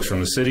invited folks from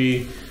the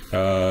city,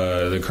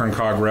 the Kern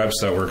Cog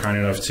reps that were kind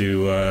enough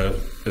to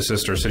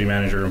assist our city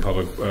manager and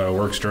public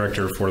works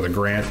director for the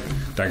grant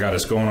that got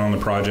us going on the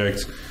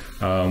project.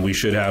 We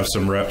should have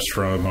some reps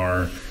from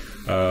our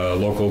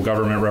local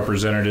government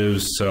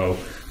representatives, so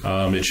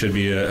it should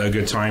be a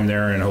good time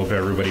there, and hope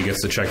everybody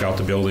gets to check out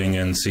the building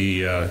and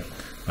see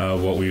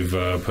what we've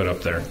put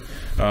up there.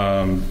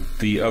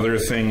 The other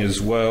thing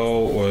as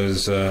well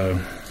was,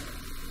 am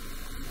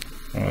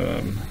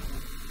I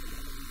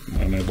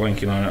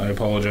blanking on it? I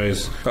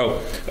apologize.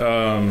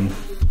 A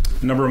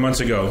number of months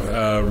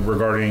ago,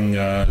 regarding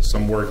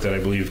some work that I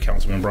believe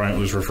Councilman Bryant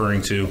was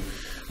referring to,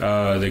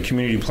 the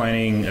Community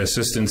Planning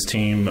Assistance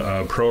Team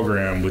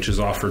program, which is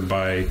offered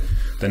by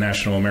the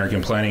National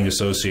American Planning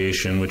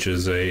Association, which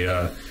is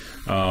a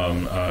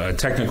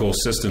technical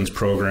assistance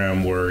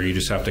program where you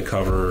just have to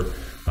cover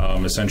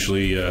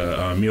essentially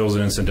meals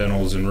and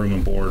incidentals and room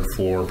and board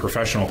for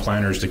professional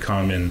planners to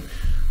come and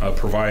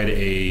provide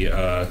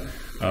a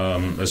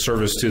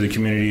service to the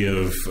community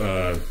of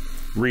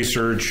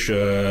research,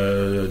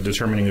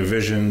 determining a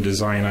vision,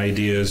 design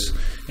ideas,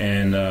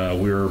 and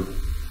we're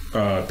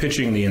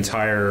pitching the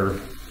entire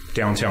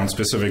downtown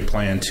specific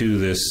plan to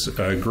this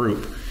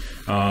group.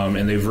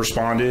 And they've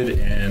responded,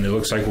 and it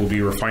looks like we'll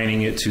be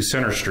refining it to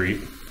Center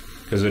Street,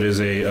 because it is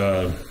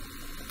a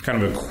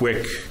kind of a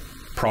quick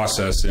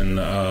process in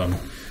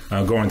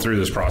going through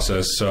this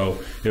process. So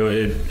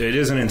it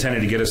isn't intended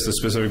to get us the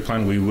specific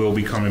plan. We will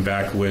be coming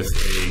back with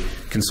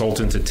a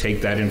consultant to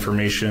take that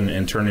information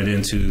and turn it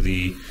into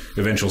the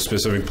eventual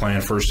specific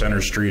plan for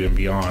Center Street and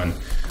beyond.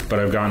 But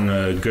I've gotten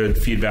a good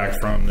feedback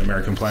from the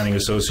American Planning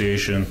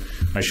Association.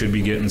 I should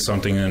be getting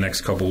something in the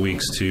next couple of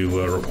weeks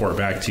to report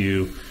back to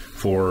you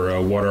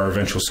for what our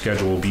eventual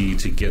schedule will be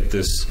to get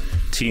this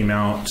team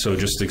out. So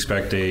just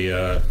expect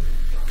a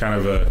kind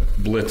of a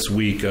blitz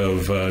week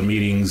of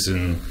meetings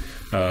and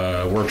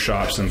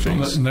workshops and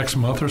things. Next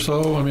month or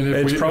so? I mean,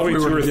 it's probably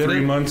 2 or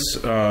 3 months,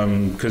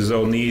 because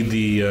they'll need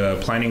the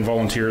planning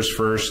volunteers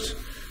first.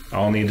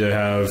 I'll need to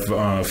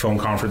have phone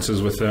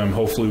conferences with them.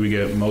 Hopefully we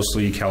get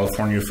mostly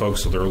California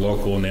folks, so they're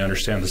local and they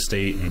understand the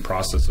state and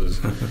processes.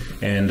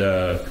 And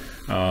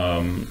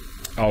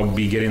I'll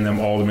be getting them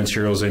all the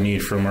materials they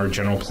need from our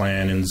general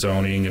plan and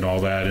zoning and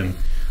all that. And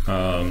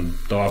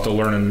they'll have to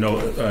learn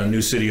a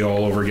new city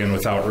all over again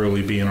without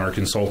really being our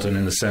consultant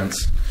in a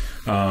sense.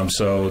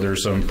 So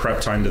there's some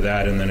prep time to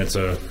that, and then it's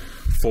a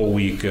full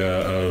week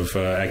of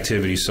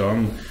activity. So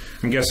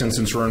I'm guessing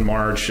since we're in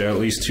March, at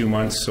least 2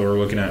 months, so we're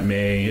looking at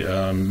May,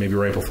 maybe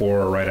right before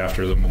or right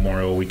after the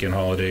Memorial Weekend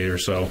holiday or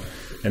so.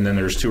 And then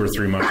there's 2 or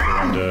 3 months for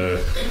them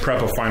to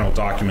prep a final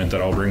document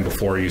that I'll bring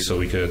before you, so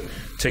we could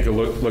take a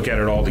look at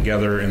it all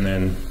together and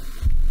then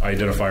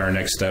identify our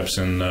next steps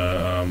and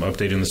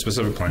updating the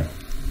specific plan.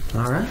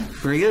 All right.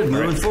 Very good.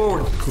 Moving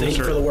forward. Thank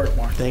you for the work,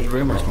 Mark. Thank you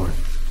very much, Mark.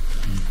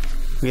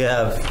 We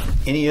have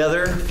any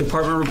other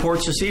department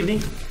reports this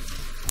evening?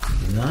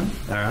 None?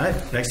 All right.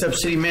 Next up,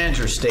 city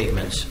manager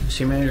statements.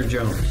 City Manager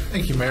Jones.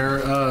 Thank you, Mayor.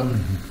 A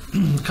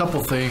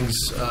couple things.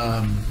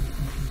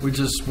 We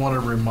just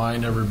want to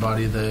remind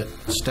everybody that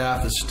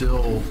staff is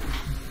still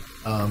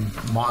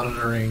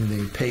monitoring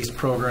the PACE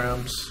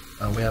programs.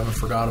 We haven't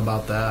forgot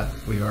about that.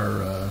 We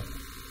are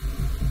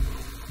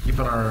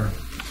keeping our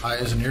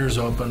eyes and ears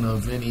open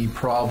of any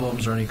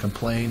problems or any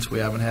complaints. We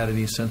haven't had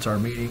any since our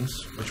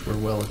meetings, which were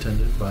well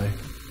attended by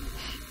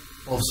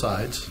both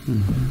sides.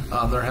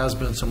 Mm-hmm. There has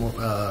been some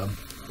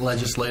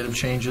legislative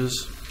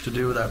changes to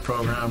do with that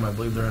program. I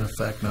believe they're in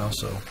effect now.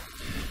 So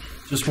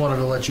just wanted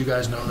to let you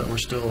guys know that we're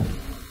still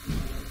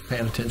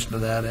paying attention to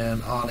that.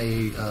 And on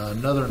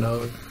another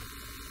note,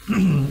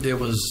 it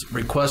was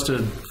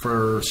requested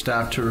for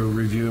staff to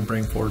review and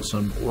bring forward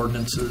some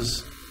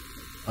ordinances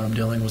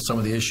dealing with some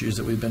of the issues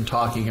that we've been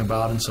talking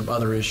about and some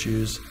other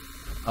issues.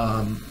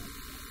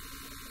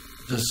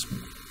 Just,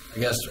 I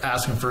guess,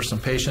 asking for some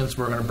patience.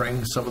 We're going to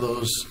bring some of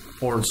those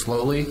forward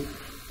slowly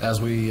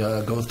as we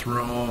go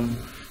through them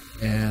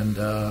and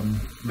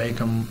make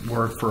them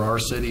work for our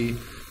city.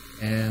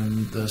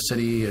 And the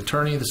city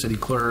attorney, the city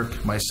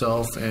clerk,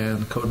 myself,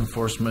 and code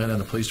enforcement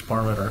and the police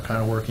department are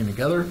kind of working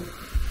together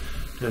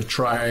to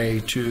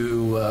try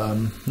to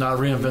not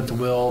reinvent the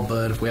wheel,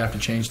 but if we have to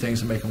change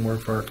things and make them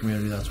work for our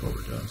community, that's what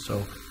we're doing.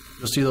 So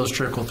you'll see those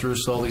trickle through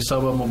slowly.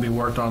 Some of them will be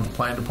worked on at the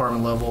planning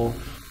department level,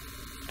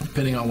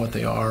 depending on what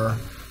they are.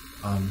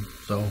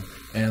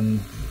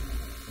 And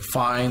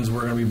fines,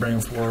 we're going to be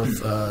bringing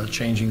forth,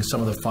 changing some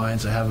of the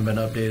fines that haven't been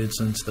updated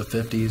since the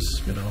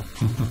 50s, you know.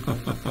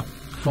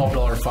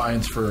 $12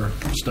 fines for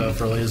stuff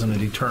really isn't a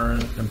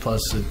deterrent, and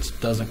plus it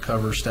doesn't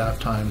cover staff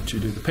time to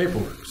do the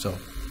paperwork. So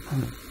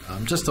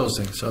just those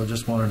things. So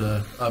just wanted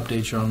to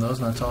update you on those,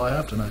 and that's all I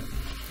have tonight.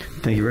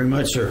 Thank you very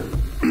much, sir.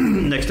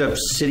 Next up,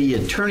 city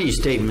attorney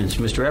statements.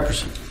 Mr.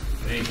 Epperson.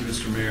 Thank you,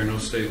 Mr. Mayor. No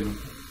statement.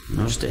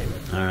 No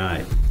statement. All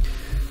right.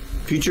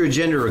 Future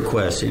agenda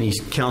requests. Any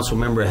council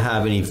member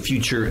have any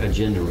future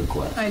agenda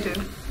requests? I do.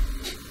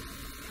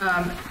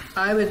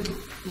 I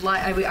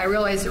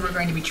realize that we're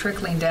going to be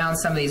trickling down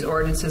some of these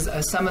ordinances.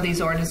 Some of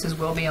these ordinances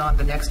will be on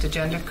the next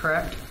agenda,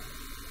 correct?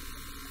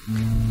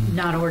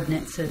 Not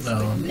ordinances.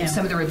 No.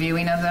 Some of the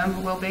reviewing of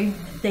them will be?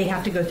 They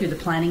have to go through the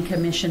planning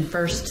commission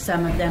first,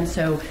 some of them,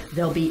 so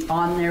they'll be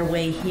on their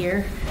way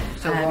here.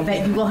 So it won't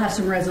But be- you will have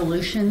some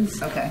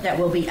resolutions Okay. that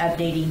will be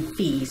updating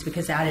fees,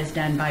 because that is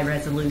done by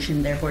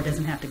resolution, therefore it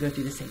doesn't have to go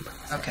through the same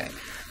process.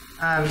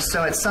 Okay.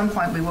 So at some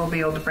point, we will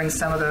be able to bring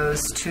some of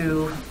those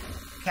to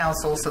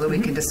council so that we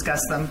can discuss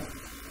them.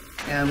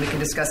 And we can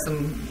discuss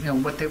them, you know,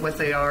 what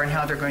they are and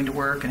how they're going to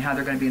work and how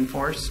they're going to be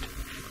enforced.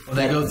 When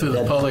they go through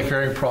the public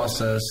hearing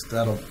process,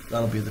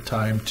 that'll be the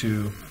time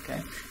to. Okay.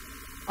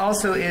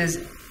 Also, is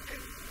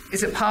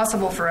it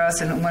possible for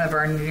us in one of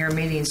our near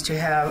meetings to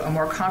have a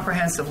more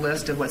comprehensive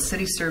list of what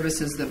city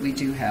services that we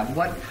do have?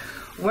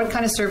 What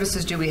kind of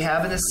services do we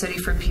have in the city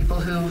for people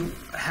who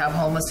have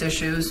homeless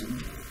issues,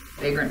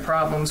 vagrant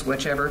problems,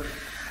 whichever?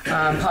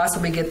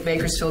 Possibly get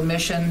Bakersfield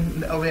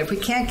Mission over there. If we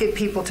can't get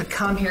people to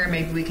come here,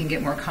 maybe we can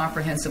get more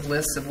comprehensive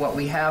lists of what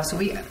we have. So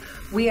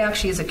we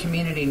actually, as a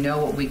community, know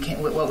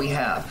what we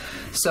have.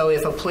 So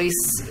if a police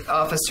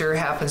officer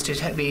happens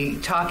to be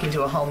talking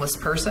to a homeless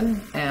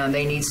person and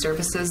they need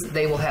services,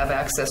 they will have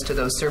access to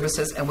those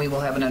services, and we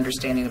will have an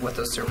understanding of what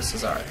those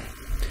services are.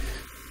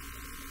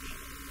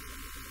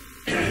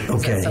 Is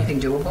Okay. that something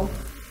doable?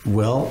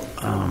 Well,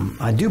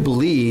 I do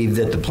believe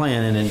that the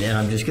plan, and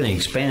I'm just going to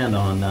expand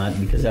on that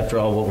because after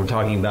all, what we're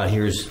talking about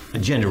here is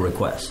agenda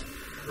requests.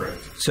 Correct.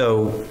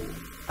 So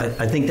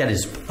I think that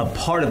is a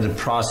part of the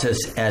process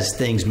as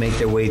things make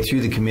their way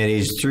through the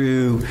committees,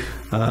 through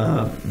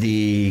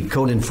the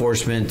code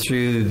enforcement,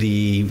 through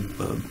the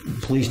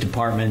police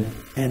department,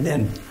 and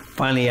then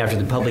finally after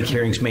the public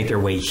hearings make their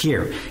way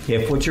here.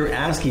 If what you're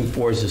asking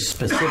for is a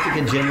specific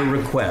agenda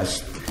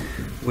request,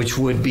 which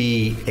would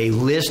be a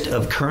list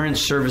of current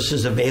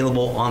services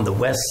available on the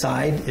west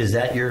side, is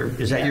that your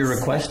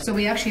request? So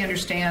we actually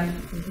understand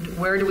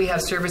where do we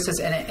have services,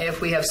 and if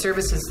we have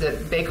services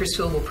that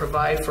Bakersfield will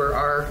provide for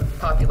our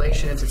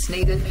population if it's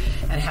needed,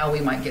 and how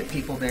we might get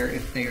people there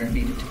if they are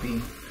needed to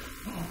be.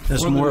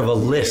 That's more of a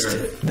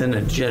list than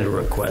an agenda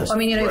request. I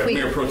mean, you know, if we,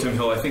 Mayor Pro Tem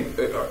Hill, I think,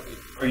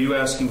 are you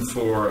asking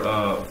for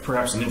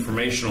perhaps an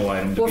informational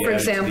item to well, be for added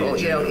to the example,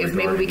 you know, agenda if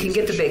maybe we regarding can these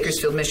get the issues?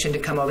 Bakersfield Mission to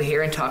come over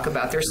here and talk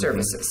about their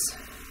services.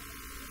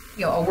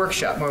 You know, a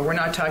workshop, where we're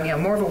not talking, you know,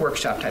 more of a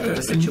workshop type of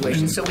a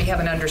situation, so we have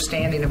an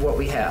understanding of what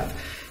we have.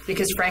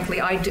 Because frankly,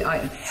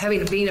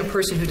 having being a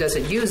person who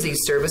doesn't use these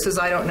services,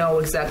 I don't know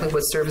exactly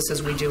what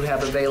services we do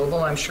have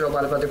available. I'm sure a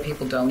lot of other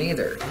people don't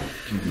either.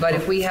 But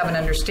if we have an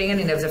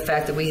understanding of the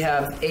fact that we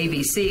have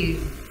ABC,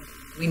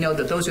 we know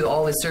that those are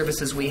all the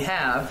services we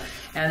have,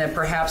 and that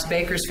perhaps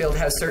Bakersfield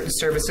has certain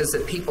services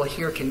that people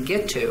here can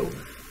get to,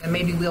 and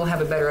maybe we'll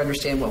have a better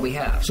understanding what we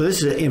have. So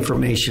this is an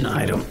information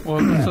item.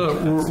 Well,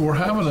 we're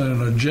having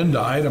an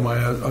agenda item, I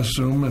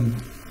assume, in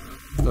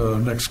the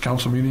next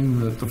council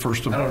meeting, at the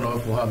first of. I don't know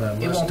if we'll have that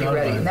list. It won't be done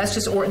ready. by- And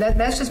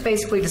that's just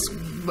basically just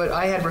what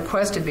I had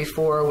requested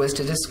before, was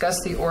to discuss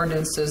the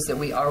ordinances that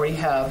we already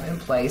have in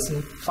place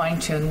and fine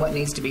tune what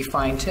needs to be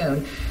fine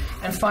tuned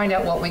and find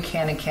out what we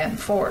can and can't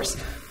enforce.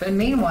 But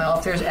meanwhile,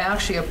 if there's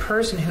actually a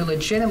person who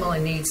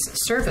legitimately needs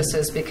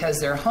services because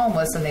they're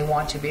homeless and they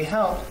want to be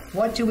helped,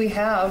 what do we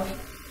have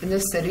in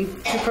this city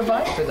to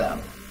provide for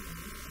them?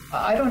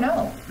 I don't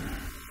know.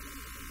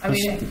 I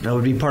mean, That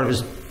would be part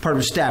of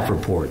a staff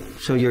report.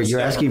 So you're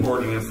Staff asking.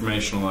 report and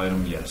informational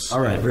item, yes. All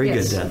right, very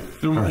Yes. good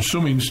then. All right.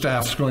 Assuming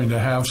staff's going to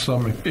have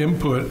some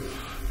input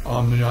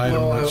on the item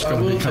Well, that's I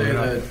going to will be tell you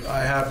coming up. that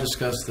I have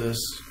discussed this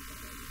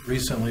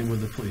recently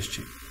with the police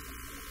chief,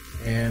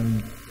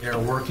 and they're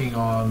working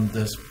on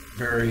this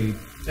very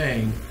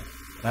thing.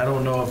 I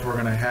don't know if we're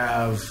going to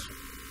have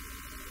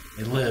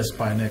a list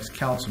by next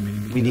council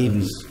meeting. We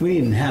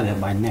needn't have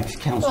that by next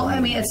council well, I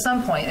meeting. mean, at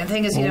some point, and the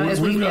thing is, you know, Well,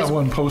 as we've we, got as,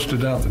 one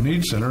posted out at the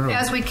Need Center of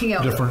as we can, you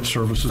know, different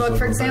services. so that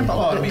for are example,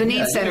 available. Well, I mean, the need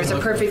yeah, center you is can a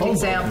look at perfect the phone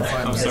book and example.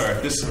 find I'm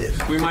it.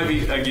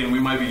 sorry. We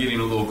might be getting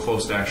a little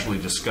close to actually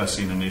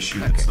discussing an issue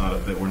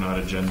that we're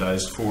not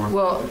agendized for.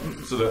 Well,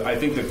 So I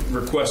think the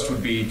request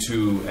would be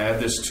to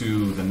add this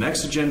to the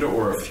next agenda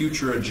or a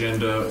future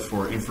agenda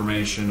for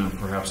information and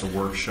perhaps a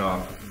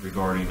workshop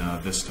regarding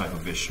this type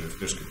of issue, if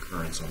there's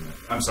concurrence on that.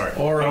 I'm sorry.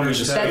 Or I don't under mean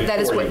to staff- say it that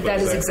is for you, what but that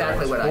is that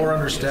exactly correct? what I. Or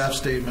under staff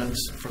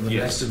statements for the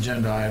Yes. next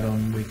agenda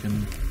item, we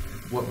can,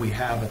 what we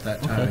have at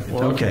that time.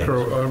 Well, Okay.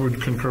 I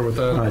would concur with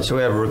that. All right, so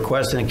we have a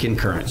request and a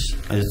concurrence.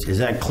 Is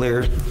that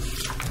clear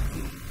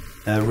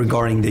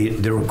regarding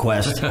the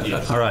request?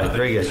 Yes. All right,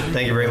 very good.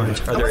 Thank you very much.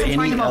 Are there wasn't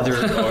trying any to other?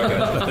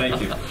 Oh, okay.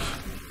 Thank you.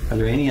 Are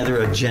there any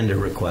other agenda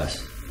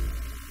requests?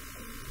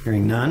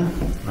 Hearing none?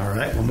 All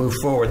right, we'll move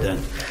forward then.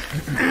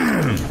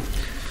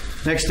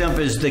 Next up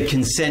is the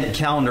consent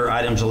calendar,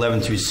 items 11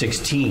 through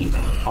 16.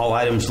 All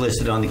items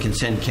listed on the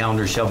consent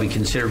calendar shall be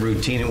considered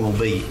routine and will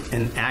be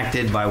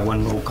enacted by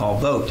one roll call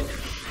vote.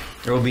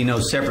 There will be no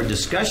separate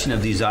discussion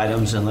of these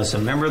items unless a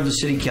member of the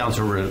City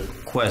Council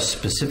requests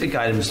specific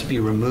items to be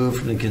removed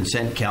from the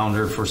consent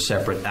calendar for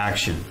separate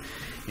action.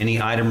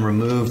 Any item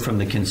removed from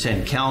the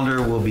consent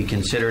calendar will be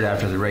considered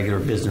after the regular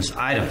business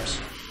items.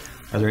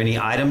 Are there any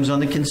items on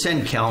the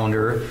consent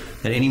calendar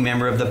that any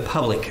member of the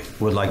public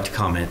would like to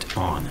comment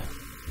on?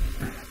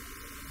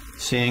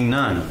 Seeing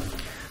none.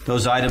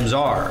 Those items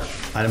are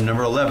item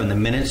number 11, the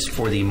minutes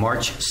for the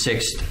March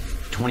 6th,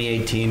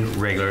 2018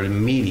 regular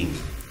meeting.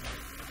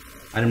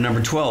 Item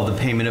number 12, the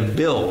payment of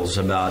bills,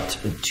 about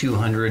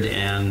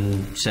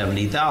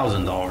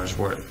 $270,000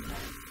 worth.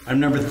 Item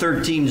number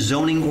 13,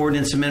 zoning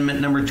ordinance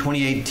amendment number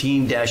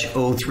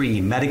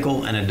 2018-03,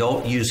 medical and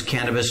adult use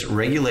cannabis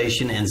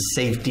regulation and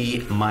safety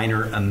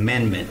minor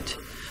amendment.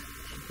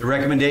 The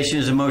recommendation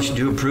is a motion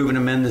to approve and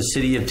amend the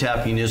City of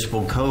Taft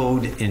Municipal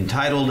Code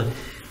entitled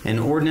An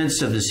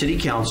Ordinance of the City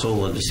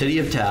Council of the City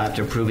of Taft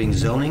approving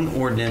zoning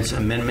ordinance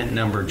amendment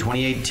number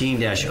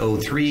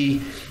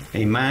 2018-03,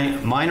 a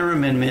minor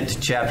amendment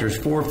to chapters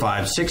 4,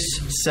 5, 6,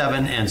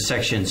 7, and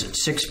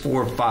sections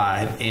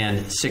 645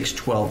 and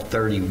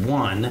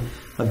 61231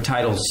 of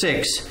Title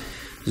 6,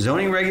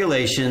 zoning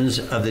regulations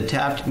of the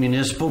Taft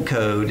Municipal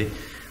Code,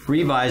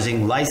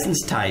 revising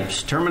license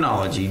types,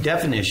 terminology,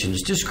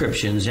 definitions,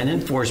 descriptions, and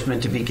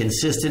enforcement to be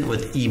consistent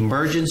with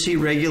emergency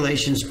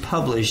regulations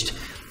published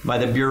by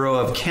the Bureau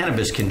of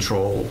Cannabis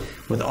Control,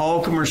 with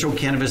all commercial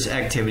cannabis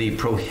activity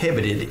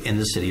prohibited in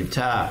the City of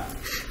Taft.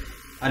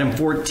 Item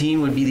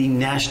 14 would be the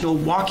National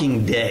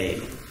Walking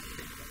Day.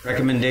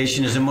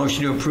 Recommendation is a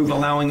motion to approve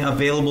allowing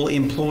available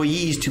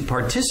employees to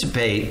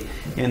participate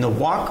in the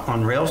Walk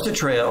on Rails to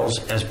Trails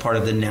as part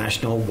of the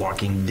National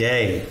Walking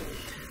Day.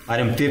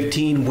 Item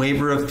 15,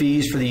 waiver of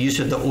fees for the use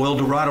of the Oil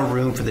Dorado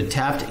room for the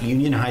Taft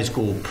Union High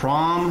School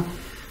prom.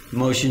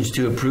 Motions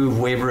to approve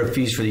waiver of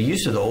fees for the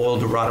use of the Oil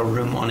Dorado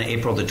room on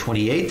April the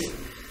 28th,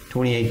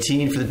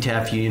 2018 for the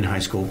Taft Union High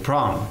School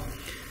prom.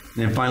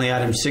 And then finally,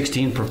 item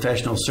 16,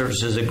 professional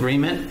services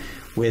agreement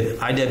with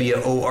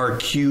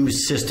IWORQ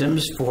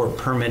Systems for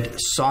permit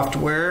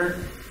software.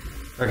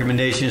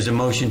 Recommendation is a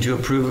motion to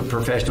approve a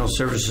professional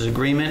services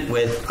agreement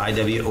with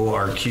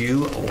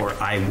IWORQ, or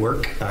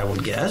iWork, I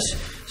would guess,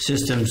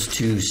 systems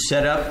to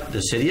set up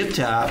the City of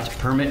Taft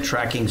permit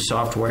tracking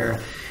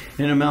software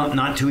in an amount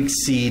not to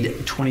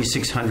exceed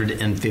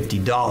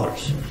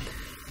 $2,650.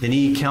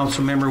 Any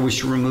council member wish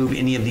to remove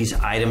any of these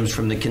items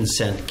from the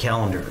consent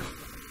calendar?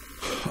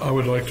 I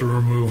would like to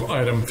remove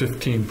item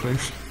 15,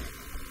 please.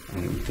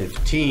 Item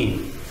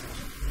 15.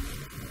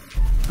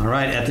 All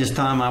right, at this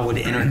time, I would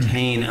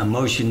entertain a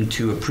motion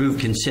to approve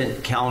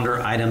consent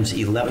calendar items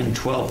 11,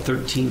 12,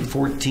 13,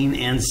 14,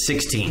 and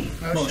 16.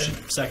 Motion.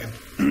 Second.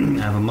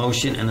 I have a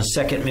motion and a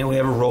second. May we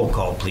have a roll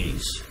call,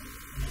 please?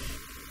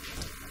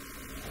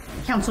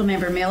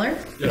 Councilmember Miller?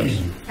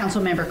 Yes.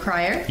 Councilmember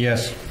Cryer?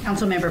 Yes.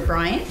 Councilmember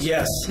Bryant?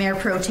 Yes. Mayor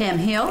Pro Tem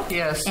Hill?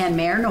 Yes. And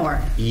Mayor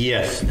Knorr.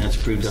 Yes, that's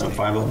approved on a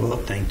 5-0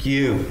 vote. Thank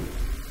you.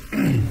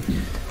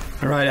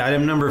 All right,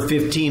 item number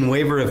 15,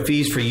 waiver of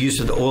fees for use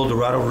of the Oil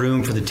Dorado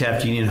room for the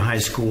Taft Union High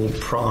School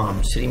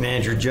prom. City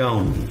Manager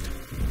Joan.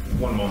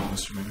 One moment,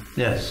 Mr. Mayor.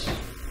 Yes.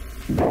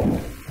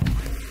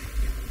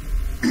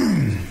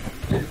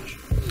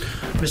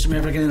 Mr. Mayor,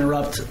 if I can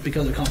interrupt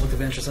because of conflict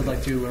of interest, I'd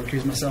like to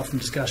recuse myself from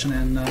discussion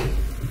and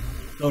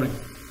voting.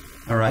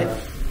 All right.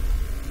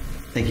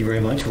 Thank you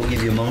very much. We'll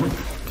give you a moment.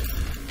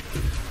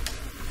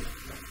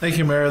 Thank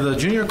you, Mayor. The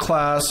junior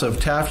class of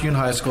Taft Union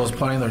High School is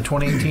planning their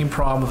 2018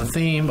 prom with the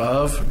theme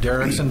of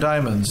Derricks and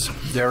Diamonds.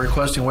 They're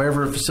requesting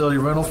waiver of facility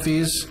rental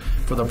fees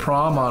for the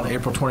prom on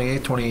April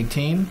 28,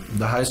 2018.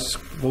 The high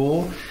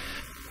school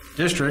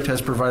district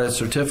has provided a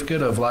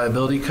certificate of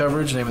liability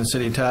coverage, naming the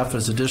City of Taft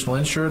as additional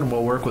insured, and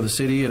will work with the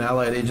city and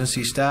allied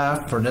agency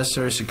staff for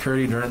necessary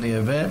security during the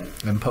event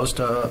and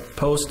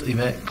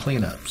post-event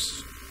cleanups.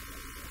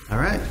 All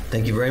right.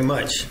 Thank you very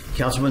much.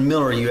 Councilman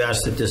Miller, you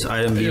asked that this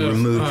item be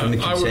removed from the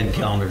consent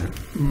calendar.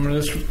 When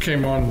this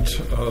came on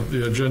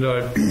the agenda,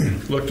 I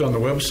looked on the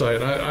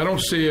website. I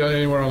don't see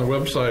anywhere on the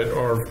website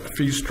our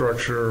fee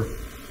structure.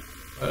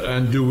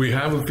 And do we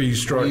have a fee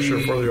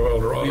structure for the Oil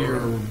Dorado?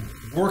 We're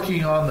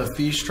working on the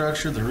fee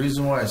structure. The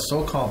reason why it's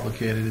so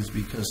complicated is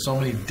because so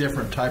many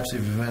different types of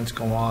events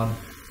go on.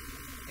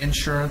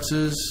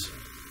 Insurances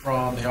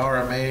from the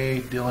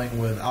RMA dealing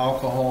with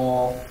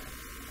alcohol,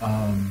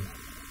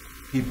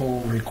 people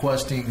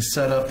requesting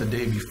setup the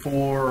day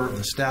before,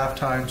 the staff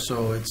time,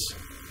 so it's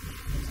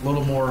a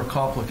little more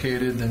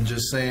complicated than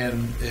just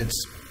saying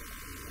it's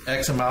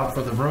X amount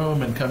for the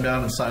room and come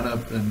down and sign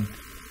up, and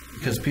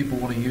because people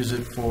want to use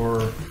it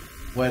for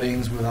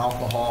weddings with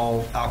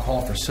alcohol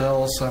for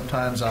sales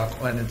sometimes,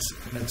 and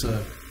it's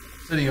a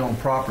city-owned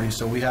property,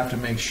 so we have to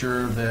make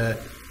sure that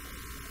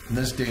in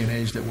this day and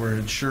age that we're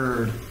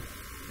insured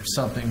if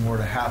something were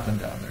to happen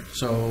down there.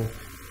 So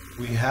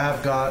we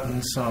have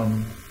gotten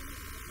some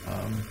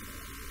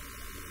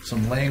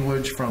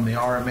language from the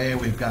RMA.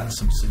 We've gotten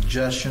some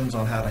suggestions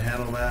on how to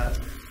handle that,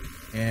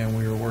 and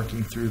we are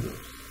working through those.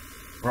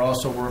 We're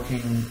also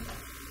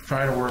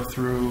trying to work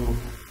through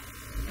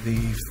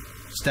the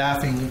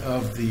staffing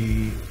of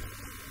the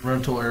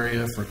rental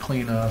area for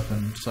cleanup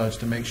and such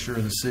to make sure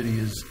the city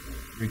is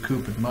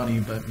recouping money,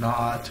 but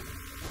not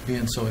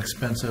being so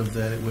expensive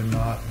that it would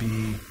not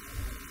be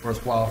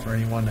worthwhile for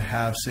anyone to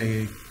have,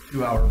 say, a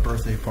 2-hour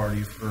birthday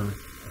party for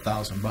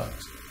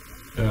 $1,000.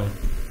 Yeah.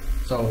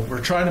 So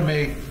we're trying to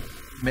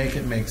make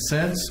it make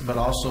sense, but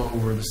also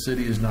where the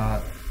city is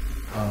not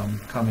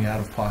coming out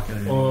of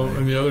pocket. Well,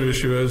 and the other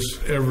issue is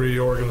every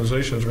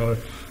organization is going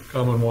to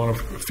come and want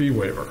a fee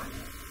waiver.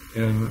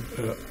 And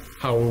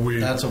how are we?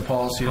 That's a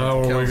policy. How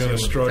are we going to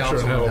structure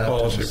and have a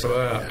policy for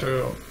that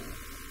too?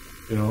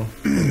 You know.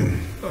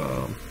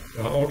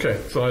 Okay,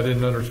 so I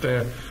didn't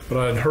understand, but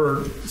I'd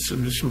heard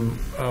some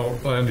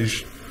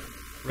outlandish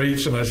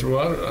rates, and I said,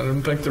 well, I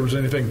didn't think there was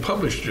anything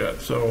published yet,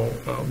 so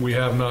we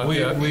have not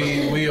yet.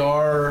 We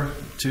are,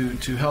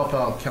 to help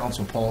out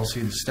council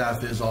policy, the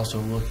staff is also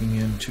looking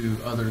into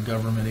other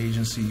government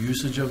agency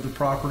usage of the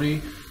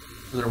property.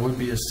 So there would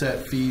be a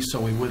set fee,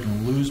 so we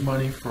wouldn't lose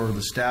money for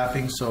the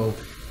staffing. So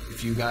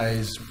if you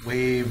guys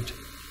waived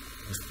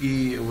the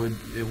fee, it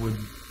would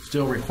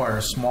still require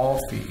a small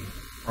fee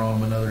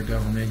from another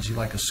government agency,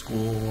 like a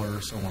school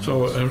or someone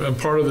else. And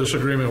part of this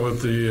agreement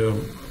with the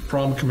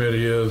prom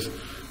committee is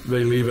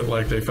they leave it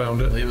like they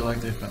found it? Leave it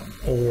like they found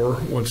it. Or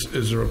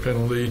is there a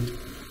penalty?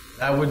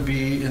 That would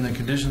be in the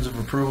conditions of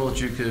approval that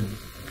you could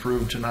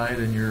approve tonight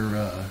in your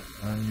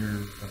on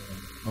your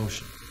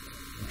motion.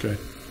 Okay.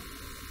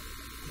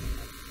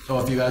 So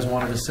if you guys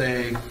wanted to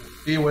say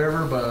fee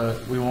waiver,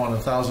 but we want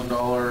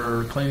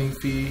 $1,000 cleaning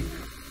fee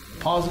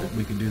deposit,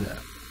 we could do that.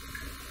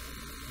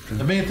 Okay.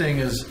 The main thing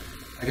is,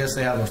 I guess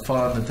they have a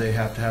fund that they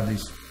have to have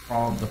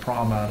the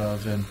prom out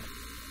of, and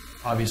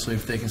obviously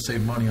if they can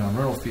save money on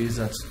rental fees,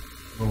 that's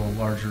a little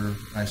larger,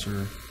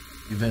 nicer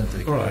event.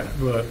 Right,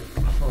 but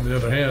on the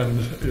other hand,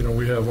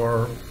 we have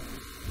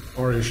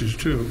our issues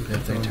too.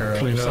 If they tear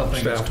clean up,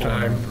 staff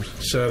time,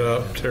 100%. set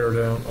up, tear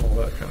down, all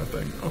that kind of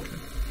thing. Okay.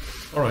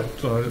 All right,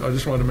 so I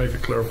just wanted to make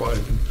it clarified,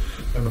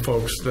 and the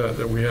folks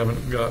that we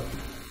haven't got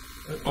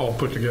all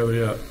put together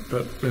yet.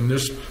 But in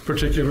this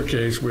particular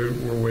case, we're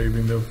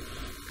waiving the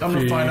Come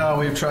fee. to find out,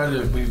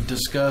 we've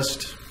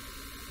discussed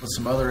with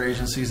some other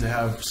agencies that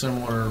have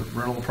similar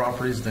rental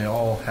properties. They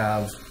all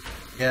have,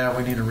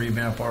 we need to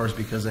revamp ours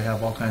because they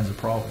have all kinds of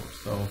problems.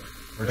 So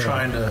we're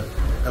trying to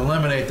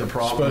eliminate the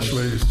problems.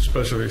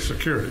 Especially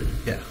security.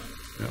 Yeah.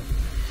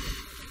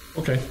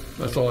 Okay,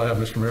 that's all I have,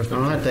 Mr. Mayor.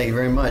 All right, thank you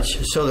very much.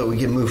 So that we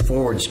can move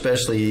forward,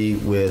 especially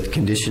with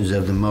conditions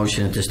of the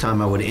motion, at this time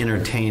I would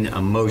entertain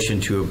a motion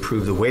to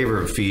approve the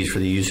waiver of fees for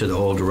the use of the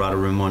old Dorado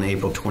Room on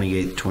April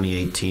 28,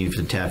 2018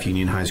 for the Taft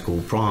Union High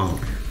School prom.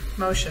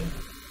 Motion.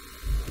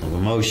 I have a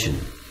motion.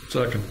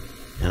 Second.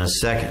 And a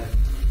second.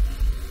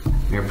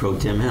 Mayor Pro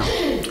Tem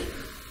Hill.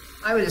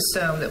 I would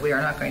assume that we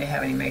are not going to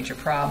have any major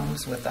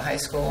problems with the high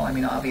school. I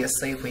mean,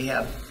 obviously, if we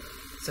have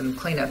some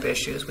cleanup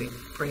issues, we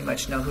pretty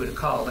much know who to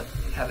call to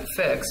have it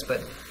fixed.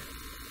 But,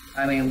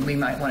 I mean, we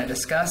might want to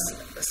discuss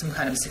some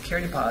kind of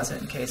security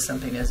deposit in case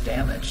something is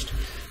damaged.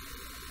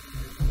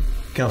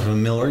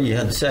 Councilman Miller, you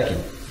had the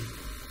second.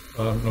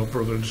 No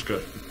further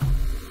discussion.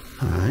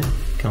 All right.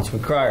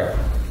 Councilman Cryer.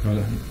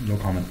 No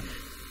comment.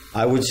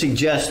 I would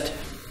suggest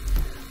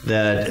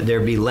that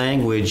there be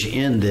language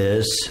in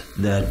this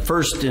that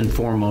first and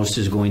foremost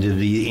is going to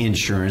be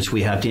insurance.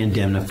 We have to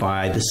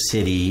indemnify the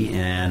city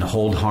and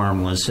hold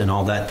harmless and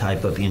all that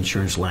type of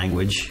insurance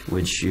language,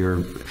 which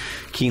you're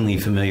keenly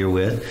familiar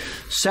with.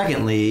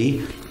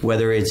 Secondly,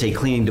 whether it's a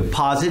cleaning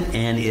deposit,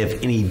 and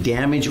if any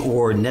damage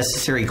or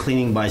necessary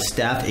cleaning by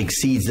staff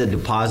exceeds the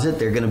deposit,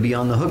 they're going to be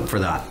on the hook for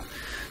that.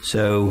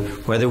 So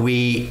whether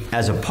we,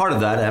 as a part of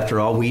that, after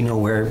all, we know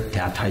where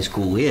Taft High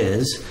School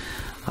is,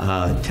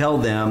 tell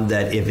them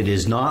that if it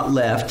is not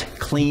left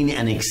clean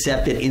and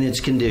accepted in its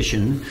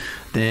condition,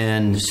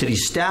 then city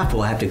staff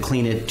will have to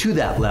clean it to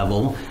that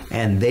level,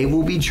 and they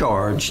will be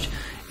charged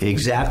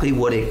exactly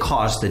what it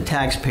cost the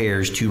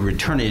taxpayers to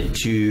return it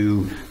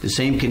to the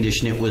same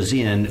condition it was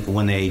in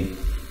when they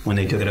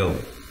took it over.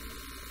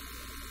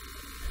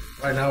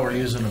 Right now, we're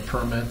using a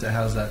permit that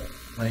has that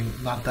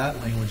not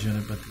that language in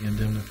it, but the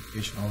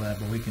indemnification, all that.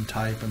 But we can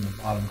type in the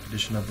bottom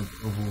condition of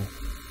approval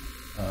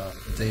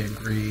that they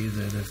agree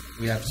that if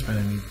we have to spend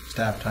any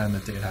staff time,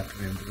 that they'd have to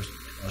reimburse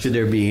us. Should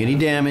there be any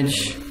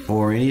damage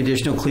or any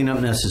additional cleanup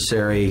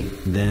necessary,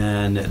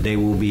 then they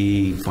will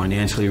be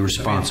financially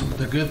responsible.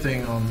 The good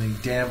thing on the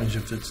damage,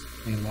 if it's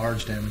any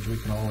large damage, we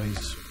can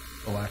always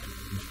go after the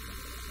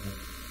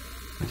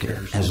Okay.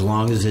 As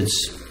long as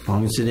it's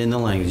in the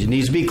language. It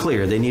needs to be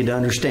clear. They need to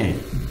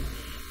understand.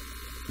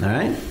 All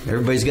right?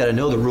 Everybody's got to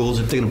know the rules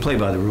if they're going to play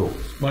by the rules.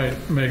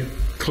 Might make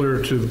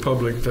clear to the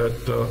public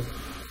that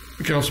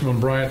Councilman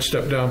Bryant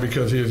stepped down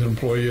because he is an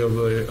employee of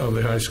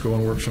the high school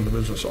and works in the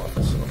business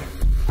office. So.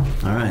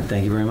 All right,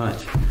 thank you very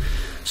much.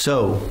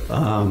 So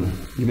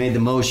you made the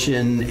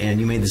motion and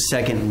you made the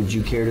second. Would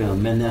you care to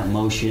amend that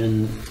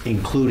motion,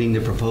 including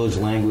the proposed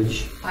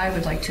language? I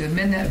would like to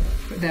amend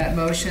that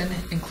motion,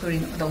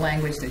 including the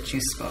language that you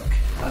spoke.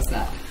 How's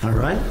that? All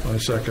right. I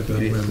second that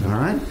amendment. All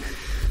right.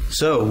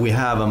 So we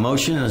have a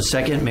motion and a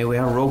second. May we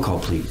have a roll call,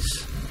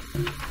 please?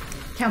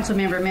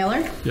 Councilmember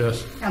Miller,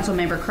 Yes.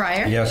 Councilmember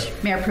Cryer. Yes.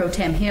 Mayor Pro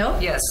Tem Hill.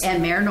 Yes.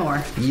 And Mayor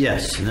Knorr.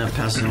 Yes, and that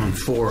passes on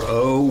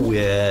 4-0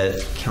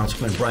 with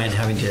Councilman Bryant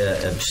having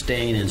to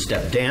abstain and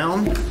step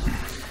down.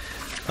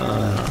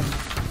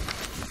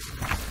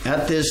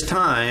 At this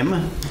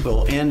time,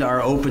 we'll end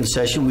our open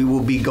session. We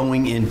will be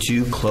going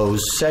into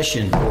closed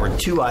session for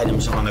 2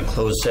 items on the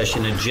closed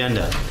session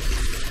agenda.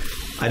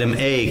 Item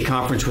A,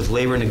 conference with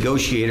labor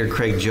negotiator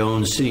Craig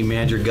Jones, City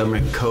Manager,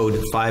 Government Code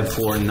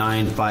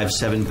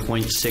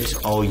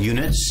 54957.6, all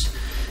units.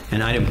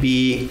 And item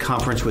B,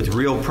 conference with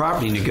real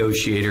property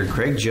negotiator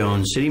Craig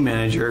Jones, City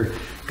Manager,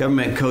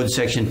 Government Code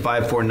Section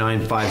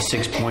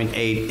 54956.8,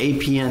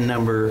 APN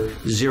number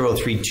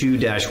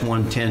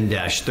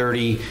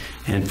 032-110-30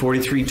 and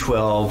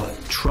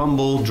 4312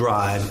 Trumbull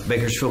Drive,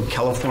 Bakersfield,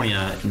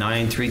 California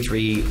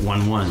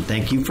 93311.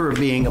 Thank you for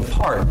being a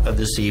part of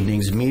this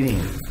evening's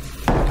meeting.